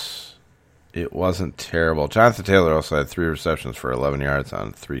 it wasn't terrible. Jonathan Taylor also had 3 receptions for 11 yards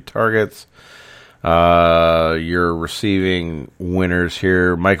on 3 targets. Your receiving winners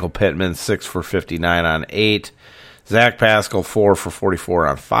here: Michael Pittman, 6 for 59 on 8. Zach Pascal, 4 for 44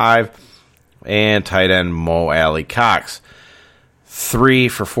 on 5. And tight end Mo Alley Cox, 3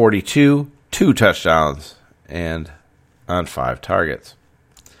 for 42, 2 touchdowns, and on 5 targets.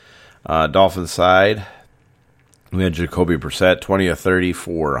 Dolphins side, we had Jacoby Brissett, 20 of 30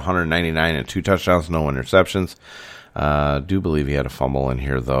 for 199 and 2 touchdowns, no interceptions. Do believe he had a fumble in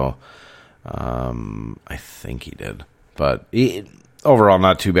here, though. I think he did. But overall,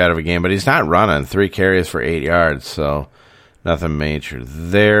 not too bad of a game. But he's not running. 3 carries for 8 yards, so nothing major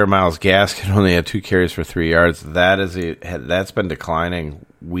there. Myles Gaskin only had 2 carries for 3 yards. That's been declining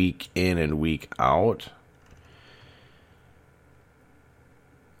week in and week out.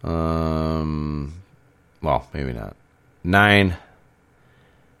 Well, maybe not. 9,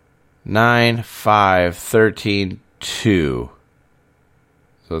 5, 13, 2.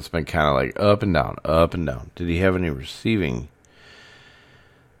 So it's been kind of like up and down, up and down. Did he have any receiving?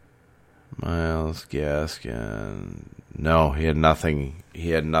 Myles Gaskin. No, he had nothing.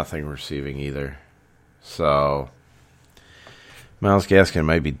 He had nothing receiving either. So Myles Gaskin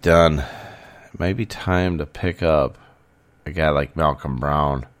might be done. It might be time to pick up a guy like Malcolm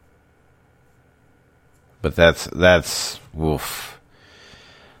Brown. But that's woof.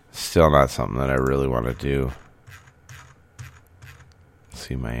 Still not something that I really want to do. Let's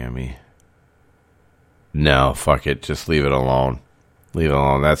see, Miami. No, fuck it. Just leave it alone. Leave it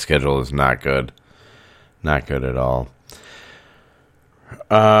alone. That schedule is not good. Not good at all.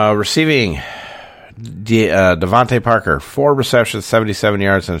 Receiving, Devontae Parker, 4 receptions, 77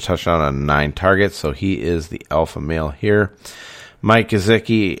 yards, and a touchdown on 9 targets. So he is the alpha male here. Mike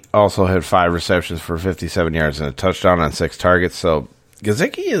Gesicki also had 5 receptions for 57 yards and a touchdown on 6 targets. So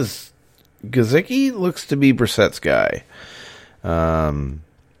Gesicki looks to be Brissett's guy. So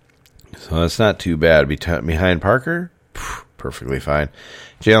that's not too bad. Behind Parker, perfectly fine.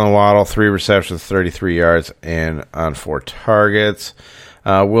 Jalen Waddle, 3 receptions, 33 yards, and on 4 targets.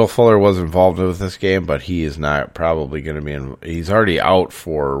 Will Fuller was involved with this game, but he is not probably going to be he's already out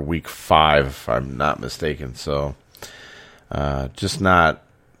for week 5, if I'm not mistaken. So I'm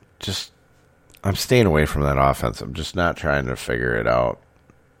staying away from that offense. I'm just not trying to figure it out.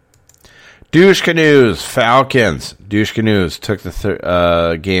 Douche Canoes, Falcons. Douche Canoes took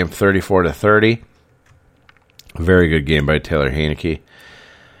the game 34-30. Very good game by Taylor Heineke.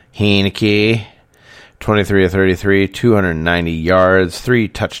 23-33, 290 yards, 3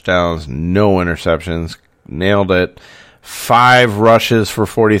 touchdowns, no interceptions. Nailed it. 5 rushes for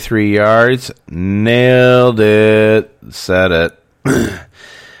 43 yards. Nailed it. Said it.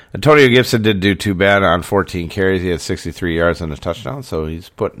 Antonio Gibson didn't do too bad on 14 carries. He had 63 yards and a touchdown, so he's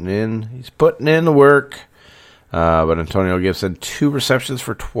putting in the work. But Antonio Gibson, 2 receptions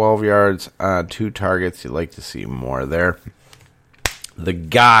for 12 yards on 2 targets. You'd like to see more there. The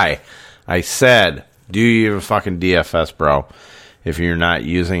guy, I said, do you even fucking DFS, bro? If you're not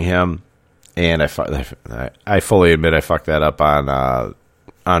using him, and I fully admit I fucked that up on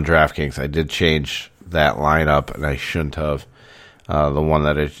DraftKings. I did change that lineup, and I shouldn't have. The one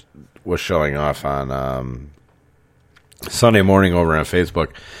that I was showing off on Sunday morning over on Facebook.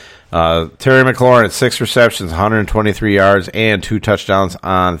 Terry McLaurin, 6 receptions, 123 yards, and 2 touchdowns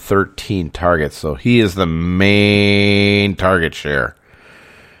on 13 targets. So he is the main target share.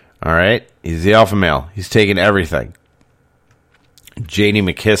 All right? He's the alpha male. He's taking everything. J.D.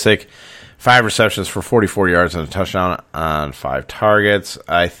 McKissick, 5 receptions for 44 yards and a touchdown on 5 targets.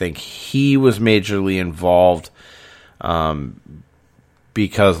 I think he was majorly involved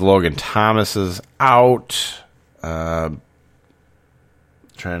because Logan Thomas is out. Trying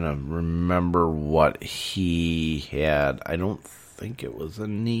to remember what he had. I don't think it was a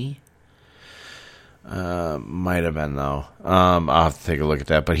knee. Might have been, though. I'll have to take a look at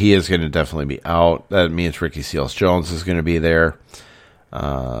that. But he is going to definitely be out. That means Ricky Seals-Jones is going to be there.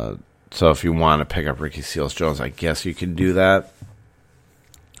 So if you want to pick up Ricky Seals-Jones, I guess you can do that.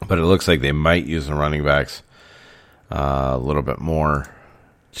 But it looks like they might use the running backs a little bit more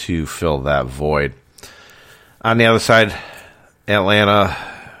to fill that void. On the other side, Atlanta,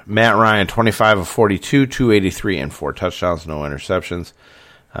 Matt Ryan, 25 of 42, 283, and 4 touchdowns, no interceptions.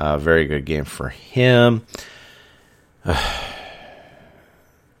 Very good game for him.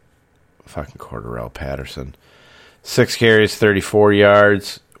 Fucking Cordarrelle Patterson. 6 carries, 34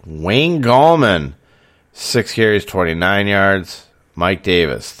 yards. Wayne Gallman, 6 carries, 29 yards. Mike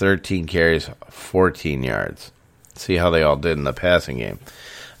Davis, 13 carries, 14 yards. See how they all did in the passing game.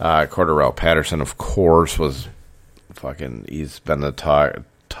 Cordarrelle Patterson, of course, was he's been the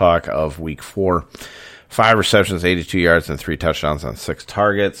talk of week 4. 5 receptions, 82 yards, and 3 touchdowns on 6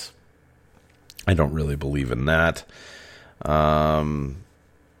 targets. I don't really believe in that. But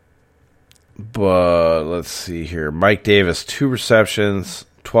let's see here. Mike Davis, 2 receptions,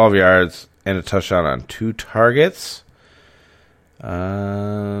 12 yards, and a touchdown on 2 targets.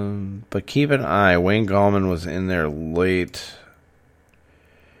 But keep an eye. Wayne Gallman was in there late.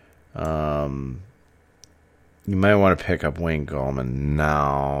 You might want to pick up Wayne Gallman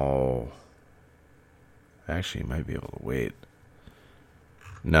now. Actually, you might be able to wait.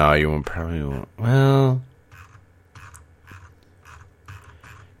 No, you won't. Well,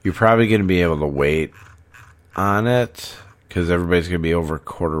 you're probably going to be able to wait on it because everybody's going to be over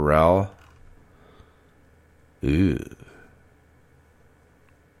Cordarrelle. Ooh.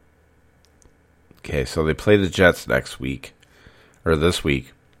 Okay, so they play the Jets next week, or this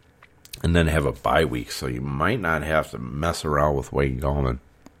week, and then have a bye week, so you might not have to mess around with Wayne Gallman.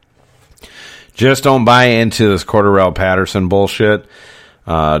 Just don't buy into this Cordarrelle Patterson bullshit.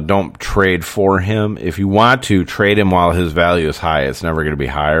 Don't trade for him. If you want to, trade him while his value is high. It's never going to be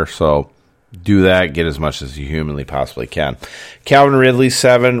higher, so do that. Get as much as you humanly possibly can. Calvin Ridley,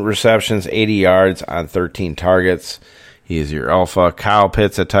 7 receptions, 80 yards on 13 targets. He is your alpha. Kyle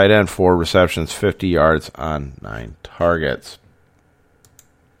Pitts at tight end, 4 receptions, 50 yards on 9 targets.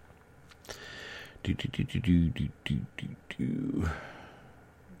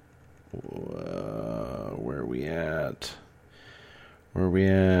 Where are we at?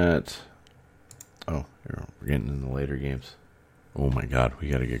 Oh, here, we're getting in the later games. Oh my God, we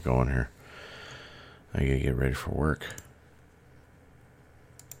got to get going here. I got to get ready for work.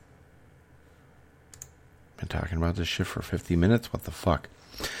 Been talking about this shit for 50 minutes. What the fuck?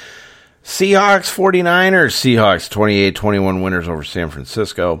 Seahawks, 49ers. Seahawks, 28-21 winners over San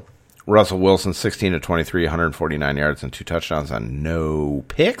Francisco. Russell Wilson, 16-23, 149 yards and 2 touchdowns on no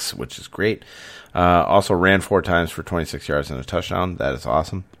picks, which is great. Also ran 4 times for 26 yards and a touchdown. That is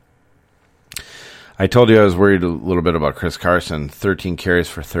awesome. I told you I was worried a little bit about Chris Carson. 13 carries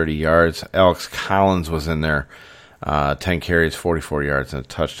for 30 yards. Alex Collins was in there. 10 carries, 44 yards and a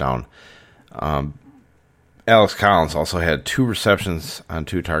touchdown. Alex Collins also had 2 receptions on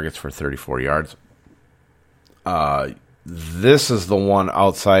 2 targets for 34 yards. this is the one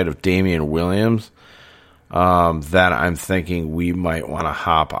outside of Damian Williams that I'm thinking we might want to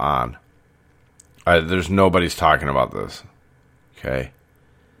hop on. There's nobody's talking about this. Okay?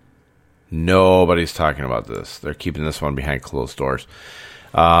 Nobody's talking about this. They're keeping this one behind closed doors.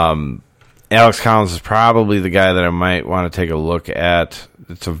 Alex Collins is probably the guy that I might want to take a look at.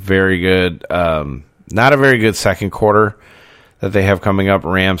 It's a very good, not a very good second quarter that they have coming up.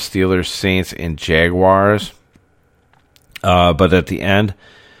 Rams, Steelers, Saints, and Jaguars. But at the end,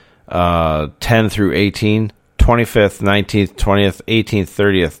 10 through 18, 25th, 19th, 20th, 18th,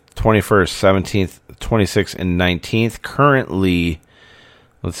 30th, 21st, 17th, 26th, and 19th. Currently,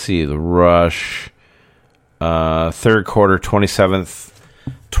 let's see, the rush, third quarter,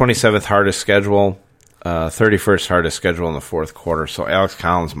 27th hardest schedule, 31st hardest schedule in the fourth quarter. So Alex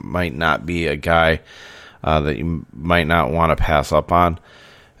Collins might not be a guy that you might not want to pass up on,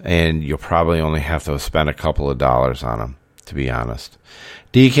 and you'll probably only have to spend a couple of dollars on him, to be honest.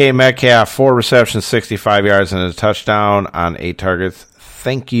 DK Metcalf, 4 receptions, 65 yards, and a touchdown on 8 targets.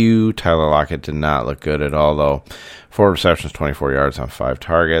 Thank you. Tyler Lockett did not look good at all, though. 4 receptions, 24 yards on 5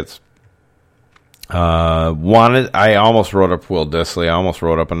 targets. I almost wrote up Will Dissly. I almost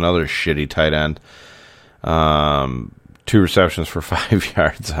wrote up another shitty tight end. 2 receptions for 5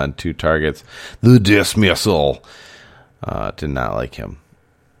 yards on 2 targets. The dismissal. Did not like him.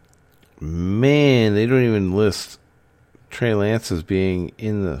 Man, they don't even list Trey Lance as being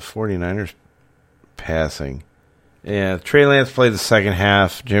in the 49ers passing. Yeah, Trey Lance played the second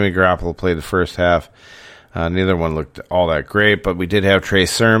half. Jimmy Garoppolo played the first half. Neither one looked all that great, but we did have Trey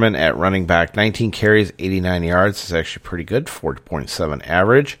Sermon at running back. 19 carries, 89 yards. It's actually pretty good, 4.7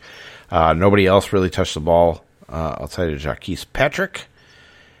 average. Nobody else really touched the ball outside of Jaquise Patrick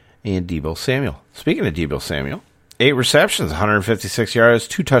and Deebo Samuel. Speaking of Deebo Samuel, 8 receptions, 156 yards,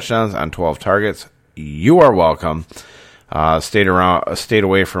 2 touchdowns on 12 targets. You are welcome. Stayed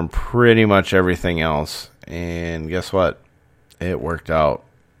away from pretty much everything else. And guess what? It worked out.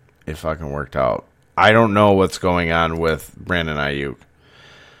 It fucking worked out. I don't know what's going on with Brandon Ayuk.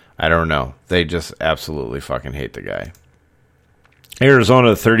 I don't know. They just absolutely fucking hate the guy.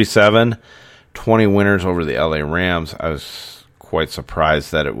 Arizona 37, 20 winners over the LA Rams. I was quite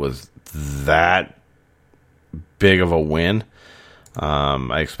surprised that it was that big of a win.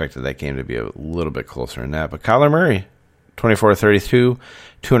 I expected that game to be a little bit closer than that. But Kyler Murray, 24-32,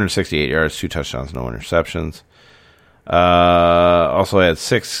 268 yards, 2 touchdowns, no interceptions. Also had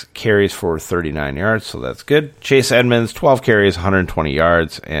 6 carries for 39 yards, so that's good. Chase Edmonds, 12 carries, 120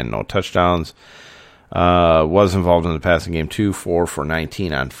 yards, and no touchdowns. Was involved in the passing game, 4 for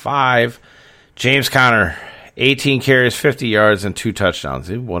 19 on 5. James Conner, 18 carries, 50 yards, and 2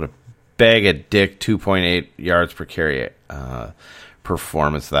 touchdowns. What a bag of dick 2.8 yards per carry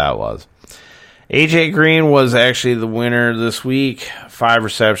performance that was. AJ Green was actually the winner this week. 5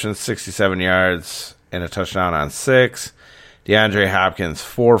 receptions, 67 yards, and a touchdown on 6. DeAndre Hopkins,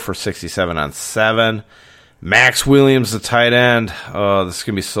 4 for 67 on 7. Max Williams, the tight end. Oh, this is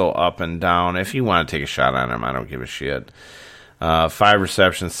going to be so up and down. If you want to take a shot on him, I don't give a shit. 5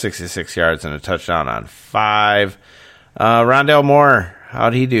 receptions, 66 yards, and a touchdown on 5. Rondale Moore,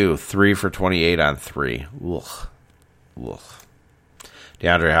 how'd he do? 3 for 28 on 3. Ugh.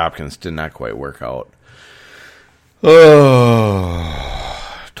 DeAndre Hopkins did not quite work out.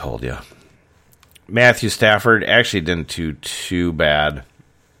 Oh, told you. Matthew Stafford actually didn't do too bad,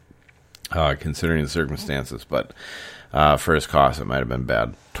 considering the circumstances, but for his cost, it might have been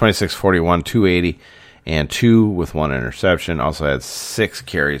bad. 26-41, 280, and 2 with 1 interception. Also had 6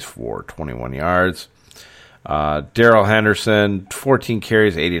 carries for 21 yards. Darrell Henderson, 14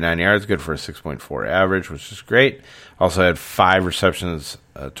 carries, 89 yards, good for a 6.4 average, which is great. Also had 5 receptions,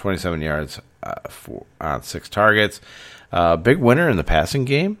 27 yards on 6 targets. Big winner in the passing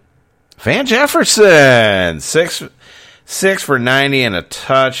game, Van Jefferson, 6 for 90 and a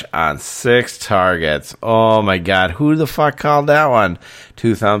touch on 6 targets. Oh my God, who the fuck called that one?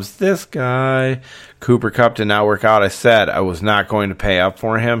 2 thumbs. This guy. Cooper Kupp did not work out. I said I was not going to pay up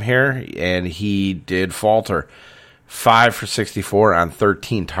for him here, and he did falter. 5 for 64 on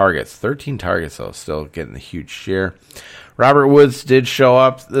 13 targets. 13 targets, though, still getting a huge share. Robert Woods did show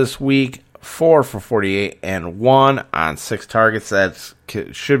up this week. 4 for 48 and 1 on 6 targets. That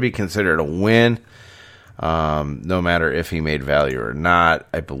should be considered a win, no matter if he made value or not.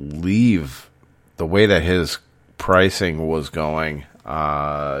 I believe the way that his pricing was going,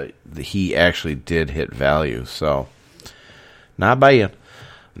 he actually did hit value. So, not bad.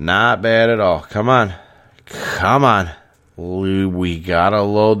 Not bad at all. Come on. We gotta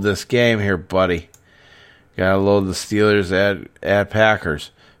load this game here, buddy. Gotta load the Steelers at Packers.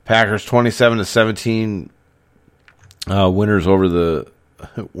 Packers 27-17 Winners over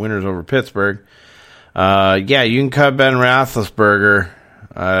Pittsburgh. Yeah, you can cut Ben Roethlisberger.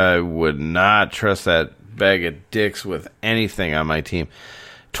 I would not trust that bag of dicks with anything on my team.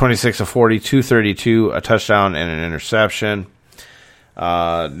 26 of 40, 232, a touchdown and an interception.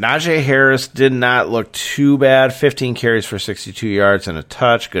 Najee Harris did not look too bad. 15 carries for 62 yards and a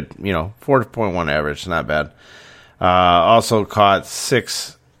touch. Good, 4.1 average. Not bad. Also caught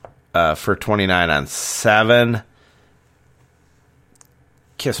 6 for 29 on 7.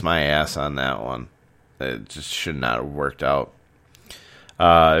 Kiss my ass on that one. It just should not have worked out.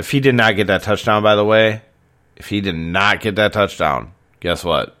 If he did not get that touchdown, by the way, guess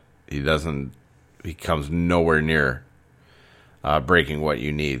what? He comes nowhere near breaking what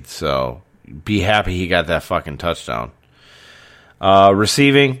you need. So be happy he got that fucking touchdown.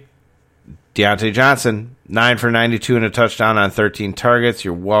 Receiving, Deontay Johnson, 9 for 92 and a touchdown on 13 targets.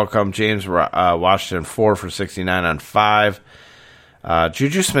 You're welcome. James Washington, 4 for 69 on 5.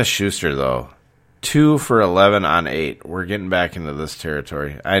 Juju Smith-Schuster, though, 2 for 11 on 8. We're getting back into this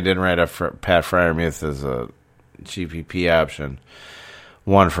territory. I didn't write up for Pat Freiermuth as a GPP option.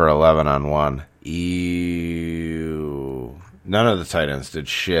 1 for 11 on 1. Ew. None of the tight ends did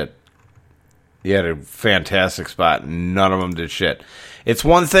shit. He had a fantastic spot. None of them did shit. It's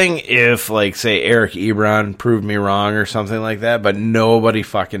one thing if, like, say, Eric Ebron proved me wrong or something like that, but nobody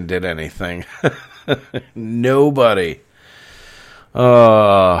fucking did anything. Nobody.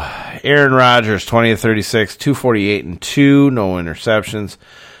 Aaron Rodgers, 20 of 36, 248 and 2, no interceptions.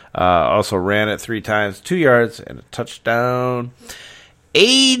 Also ran it 3 times, 2 yards and a touchdown.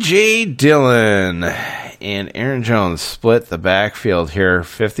 A.J. Dillon and Aaron Jones split the backfield here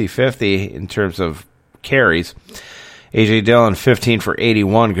 50-50 in terms of carries. A.J. Dillon, 15 for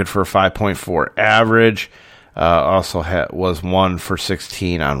 81, good for a 5.4 average. Also was 1 for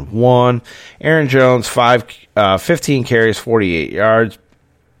 16 on 1. Aaron Jones, 15 carries, 48 yards.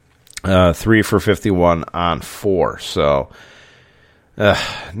 3 for 51 on 4. So,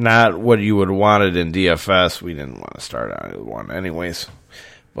 not what you would have wanted in DFS. We didn't want to start on either one anyways.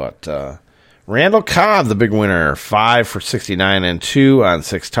 But Randall Cobb, the big winner, 5 for 69 and 2 on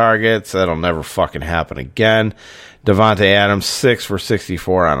 6 targets. That'll never fucking happen again. Devontae Adams, 6 for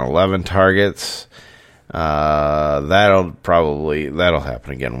 64 on 11 targets. That'll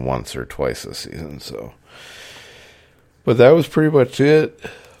happen again once or twice this season. So, but that was pretty much it.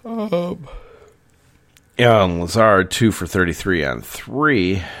 And Lazard, 2 for 33 on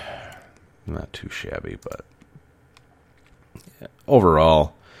 3. Not too shabby, but yeah,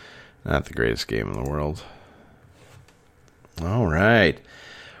 overall, not the greatest game in the world. All right.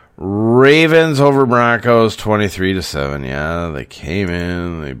 Ravens over Broncos, 23-7. Yeah, they came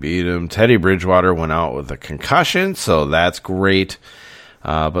in, they beat them. Teddy Bridgewater went out with a concussion, so that's great.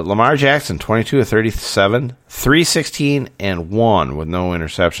 But Lamar Jackson, 22 of 37, 316 and 1 with no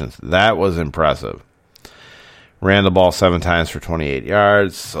interceptions. That was impressive. Ran the ball 7 times for 28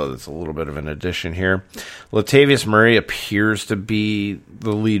 yards, so that's a little bit of an addition here. Latavius Murray appears to be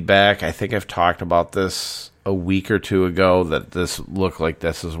the lead back. I think I've talked about this a week or two ago, that this looked like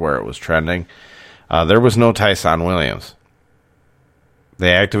this is where it was trending. There was no Tyson Williams.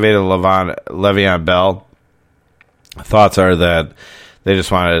 They activated Le'Veon Bell. Thoughts are that they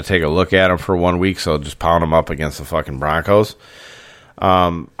just wanted to take a look at him for 1 week, so just pound him up against the fucking Broncos.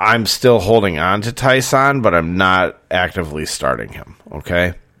 I'm still holding on to Tyson, but I'm not actively starting him,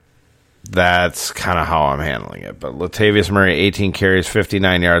 okay? That's kind of how I'm handling it. But Latavius Murray, 18 carries,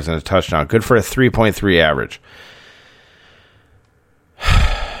 59 yards, and a touchdown. Good for a 3.3 average.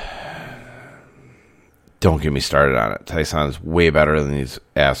 Don't get me started on it. Tyson's way better than these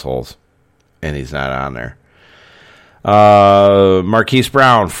assholes, and he's not on there. Marquise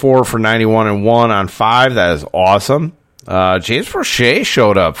Brown, 4 for 91 and 1 on 5. That is awesome. James Prochet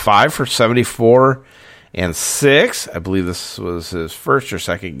showed up, 5 for 74 and 6. I believe this was his first or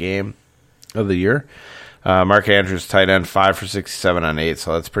second game of the year. Mark Andrews, tight end, 5 for 67 on 8,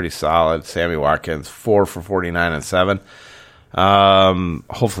 so that's pretty solid. Sammy Watkins, 4 for 49 and 7.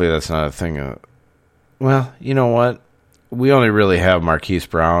 Hopefully that's not a thing. Well, you know what? We only really have Marquise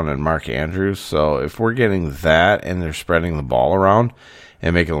Brown and Mark Andrews, so if we're getting that and they're spreading the ball around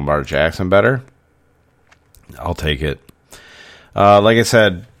and making Lamar Jackson better, I'll take it. Like I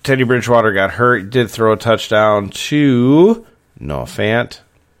said, Teddy Bridgewater got hurt. Did throw a touchdown to Noah Fant.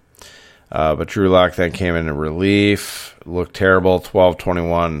 But Drew Lock then came in relief. Looked terrible.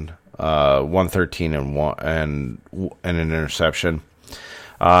 12-21, 113 and an interception.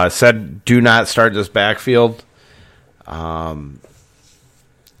 Said do not start this backfield in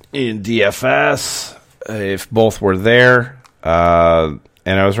DFS if both were there. And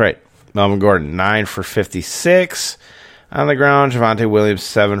I was right. Melvin Gordon, 9 for 56. On the ground, Javonte Williams,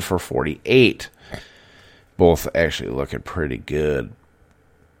 7 for 48. Both actually looking pretty good.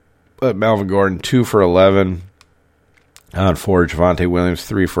 But Melvin Gordon, 2 for 11 on 4. Javonte Williams,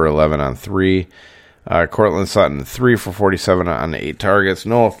 3 for 11 on 3. Cortland Sutton, 3 for 47 on 8 targets.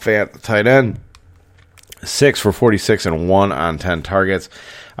 Noah Fant, the tight end, 6 for 46 and 1 on 10 targets.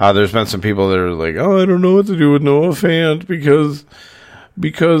 There's been some people that are like, oh, I don't know what to do with Noah Fant because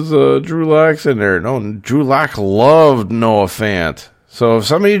Drew Lock's in there. No, Drew Lock loved Noah Fant. So if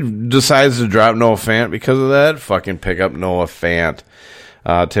somebody decides to drop Noah Fant because of that, fucking pick up Noah Fant.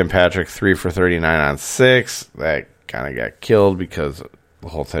 Tim Patrick, 3 for 39 on 6. That kind of got killed because of the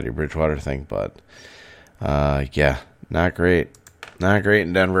whole Teddy Bridgewater thing. But, yeah, not great. Not great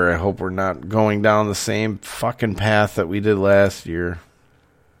in Denver. I hope we're not going down the same fucking path that we did last year.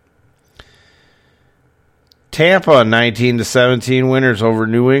 Tampa, 19-17 winners over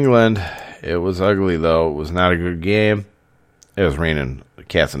New England. It was ugly, though. It was not a good game. It was raining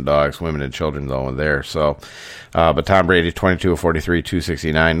cats and dogs, women and children, though, in there. So, but Tom Brady, 22 of 43,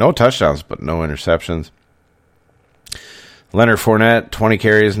 269. No touchdowns, but no interceptions. Leonard Fournette, 20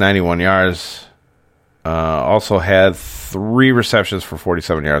 carries, 91 yards. Also had 3 receptions for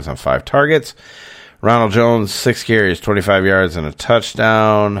 47 yards on 5 targets. Ronald Jones, 6 carries, 25 yards, and a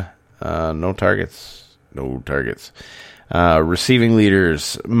touchdown. No targets. Receiving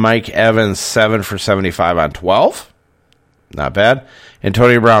leaders, Mike Evans, 7 for 75 on 12. Not bad.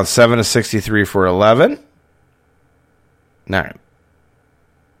 Antonio Brown, 7 of 63 for 11. Not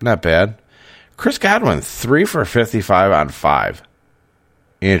bad. Chris Godwin, 3 for 55 on 5.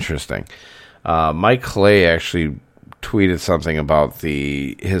 Interesting. Mike Clay actually tweeted something about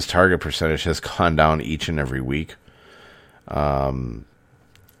his target percentage has gone down each and every week. That's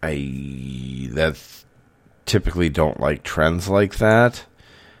typically don't like trends like that,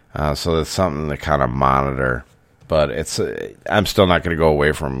 so that's something to kind of monitor. But I'm still not going to go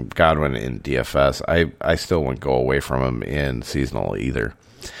away from Godwin in DFS. I still wouldn't go away from him in seasonal either.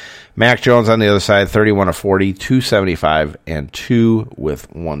 Mac Jones on the other side, 31 of 40, 275 and 2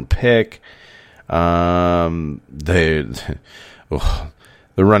 with 1 pick. The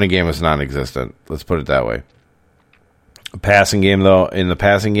running game was non-existent. Let's put it that way. Passing game, though, in the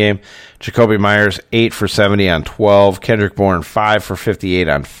passing game, Jacoby Myers, 8 for 70 on 12. Kendrick Bourne, 5 for 58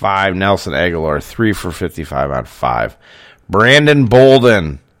 on 5. Nelson Aguilar, 3 for 55 on 5. Brandon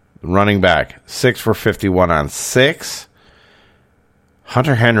Bolden, running back, 6 for 51 on 6.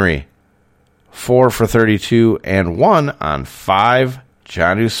 Hunter Henry, 4 for 32 and 1 on 5.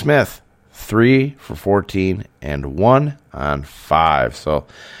 Jonnu Smith, 3 for 14 and 1 on 5. So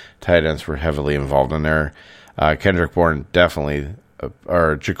tight ends were heavily involved in there. Kendrick Bourne definitely,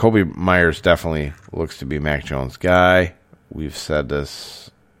 or Jacoby Myers definitely looks to be Mac Jones' guy. We've said this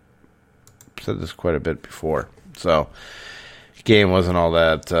quite a bit before. So, game wasn't all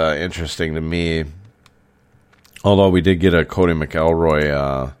that interesting to me. Although we did get a Cody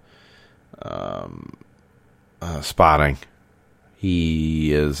McElroy spotting.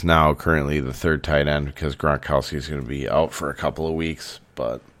 He is now currently the 3rd tight end because Gronkowski is going to be out for a couple of weeks,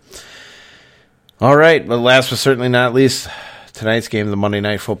 but. All right, but last but certainly not least, tonight's game, the Monday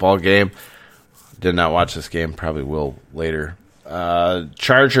Night Football game. Did not watch this game, probably will later.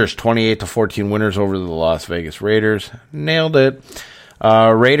 Chargers, 28-14 winners over the Las Vegas Raiders. Nailed it.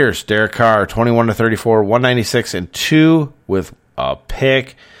 Raiders, Derek Carr, 21-34, 196 and 2 with a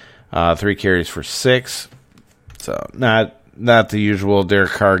pick. 3 carries for 6. So not the usual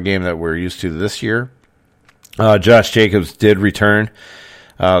Derek Carr game that we're used to this year. Josh Jacobs did return.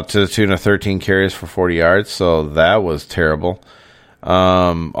 To the tune of 13 carries for 40 yards, so that was terrible.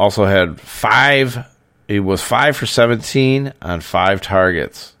 Also had 5 for 17 on 5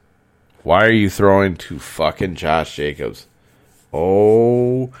 targets. Why are you throwing to fucking Josh Jacobs?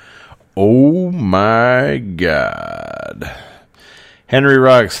 Oh my God. Henry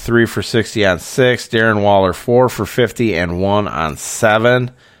Ruggs, 3 for 60 on 6. Darren Waller, 4 for 50 and 1 on 7.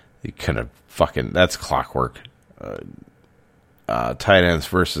 You kind of fucking, that's clockwork. Tight ends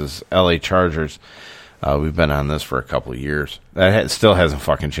versus LA Chargers. We've been on this for a couple of years. That still hasn't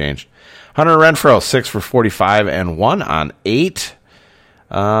fucking changed. Hunter Renfrow, 6 for 45 and 1 on 8.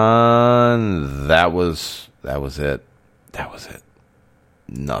 That was it.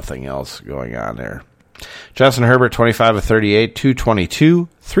 Nothing else going on there. Justin Herbert, 25 of 38, 222,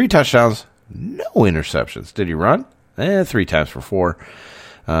 3 touchdowns, no interceptions. Did he run? 3 times for 4.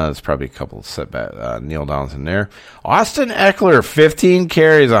 There's probably a couple of setback kneel downs in there. Austin Eckler, 15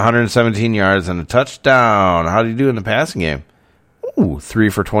 carries, 117 yards, and a touchdown. How did he do in the passing game? Ooh, 3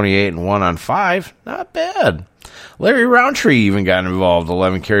 for 28 and 1 on 5. Not bad. Larry Roundtree even got involved.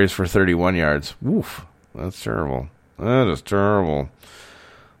 11 carries for 31 yards. Woof. That's terrible. That is terrible.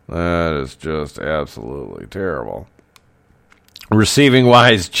 That is just absolutely terrible. Receiving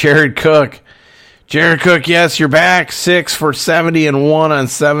wise, Jared Cook. Jared Cook, yes, you're back. 6 for 70 and 1 on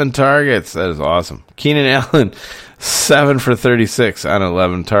 7 targets. That is awesome. Keenan Allen, 7 for 36 on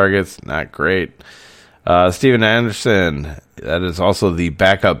 11 targets. Not great. Steven Anderson, that is also the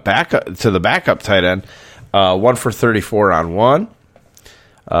backup to the backup tight end. 1 for 34 on 1.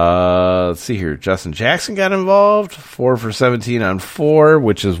 Let's see here. Justin Jackson got involved. 4 for 17 on 4,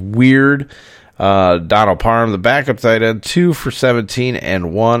 which is weird. Donald Parham, the backup tight end, 2 for 17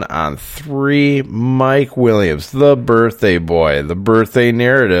 and 1 on 3. Mike Williams, the birthday boy, the birthday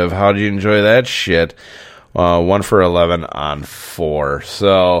narrative. How did you enjoy that shit? 1 for 11 on 4.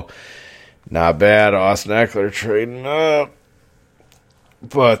 So, not bad. Austin Eckler trading up.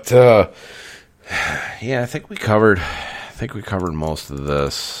 But, yeah, I think we covered most of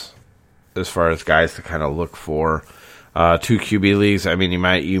this as far as guys to kind of look for. 2 QB leagues. I mean,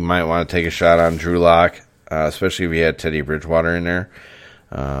 you might want to take a shot on Drew Lock, especially if you had Teddy Bridgewater in there.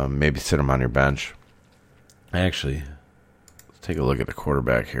 Maybe sit him on your bench. Actually, let's take a look at the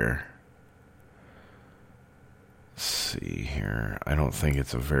quarterback here. Let's see here. I don't think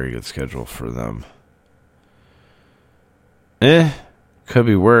it's a very good schedule for them. Could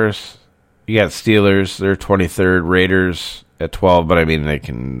be worse. You got Steelers. They're 23rd. Raiders at 12, but I mean they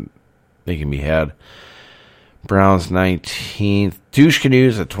can be had. Browns 19th. Douche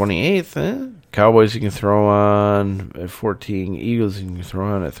Canoes at 28th. Cowboys you can throw on at 14. Eagles you can throw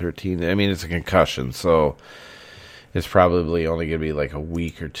on at 13. I mean, it's a concussion, so it's probably only going to be like a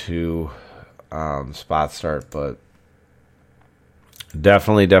week or two spot start, but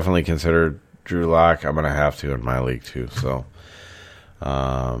definitely consider Drew Lock. I'm going to have to in my league too, so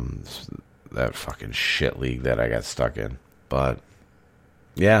that fucking shit league that I got stuck in. But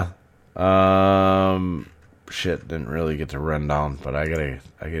yeah. Shit, didn't really get to run down, but I gotta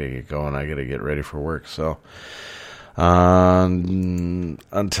get going. I gotta get ready for work. So,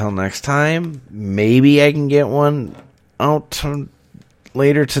 until next time, maybe I can get one out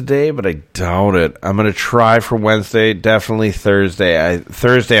later today, but I doubt it. I'm gonna try for Wednesday, definitely Thursday.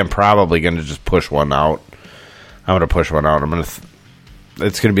 Thursday, I'm probably gonna just push one out. I'm gonna push one out.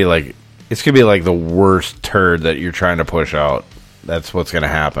 It's gonna be like the worst turd that you're trying to push out. That's what's going to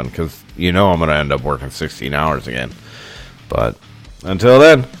happen because I'm going to end up working 16 hours again. But until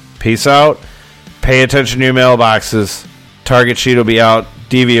then, peace out. Pay attention to your mailboxes. Target sheet will be out.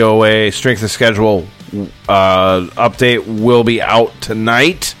 DVOA, strength of schedule update will be out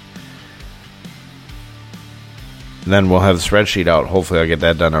tonight. And then we'll have the spreadsheet out. Hopefully I'll get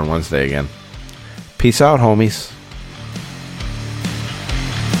that done on Wednesday again. Peace out, homies.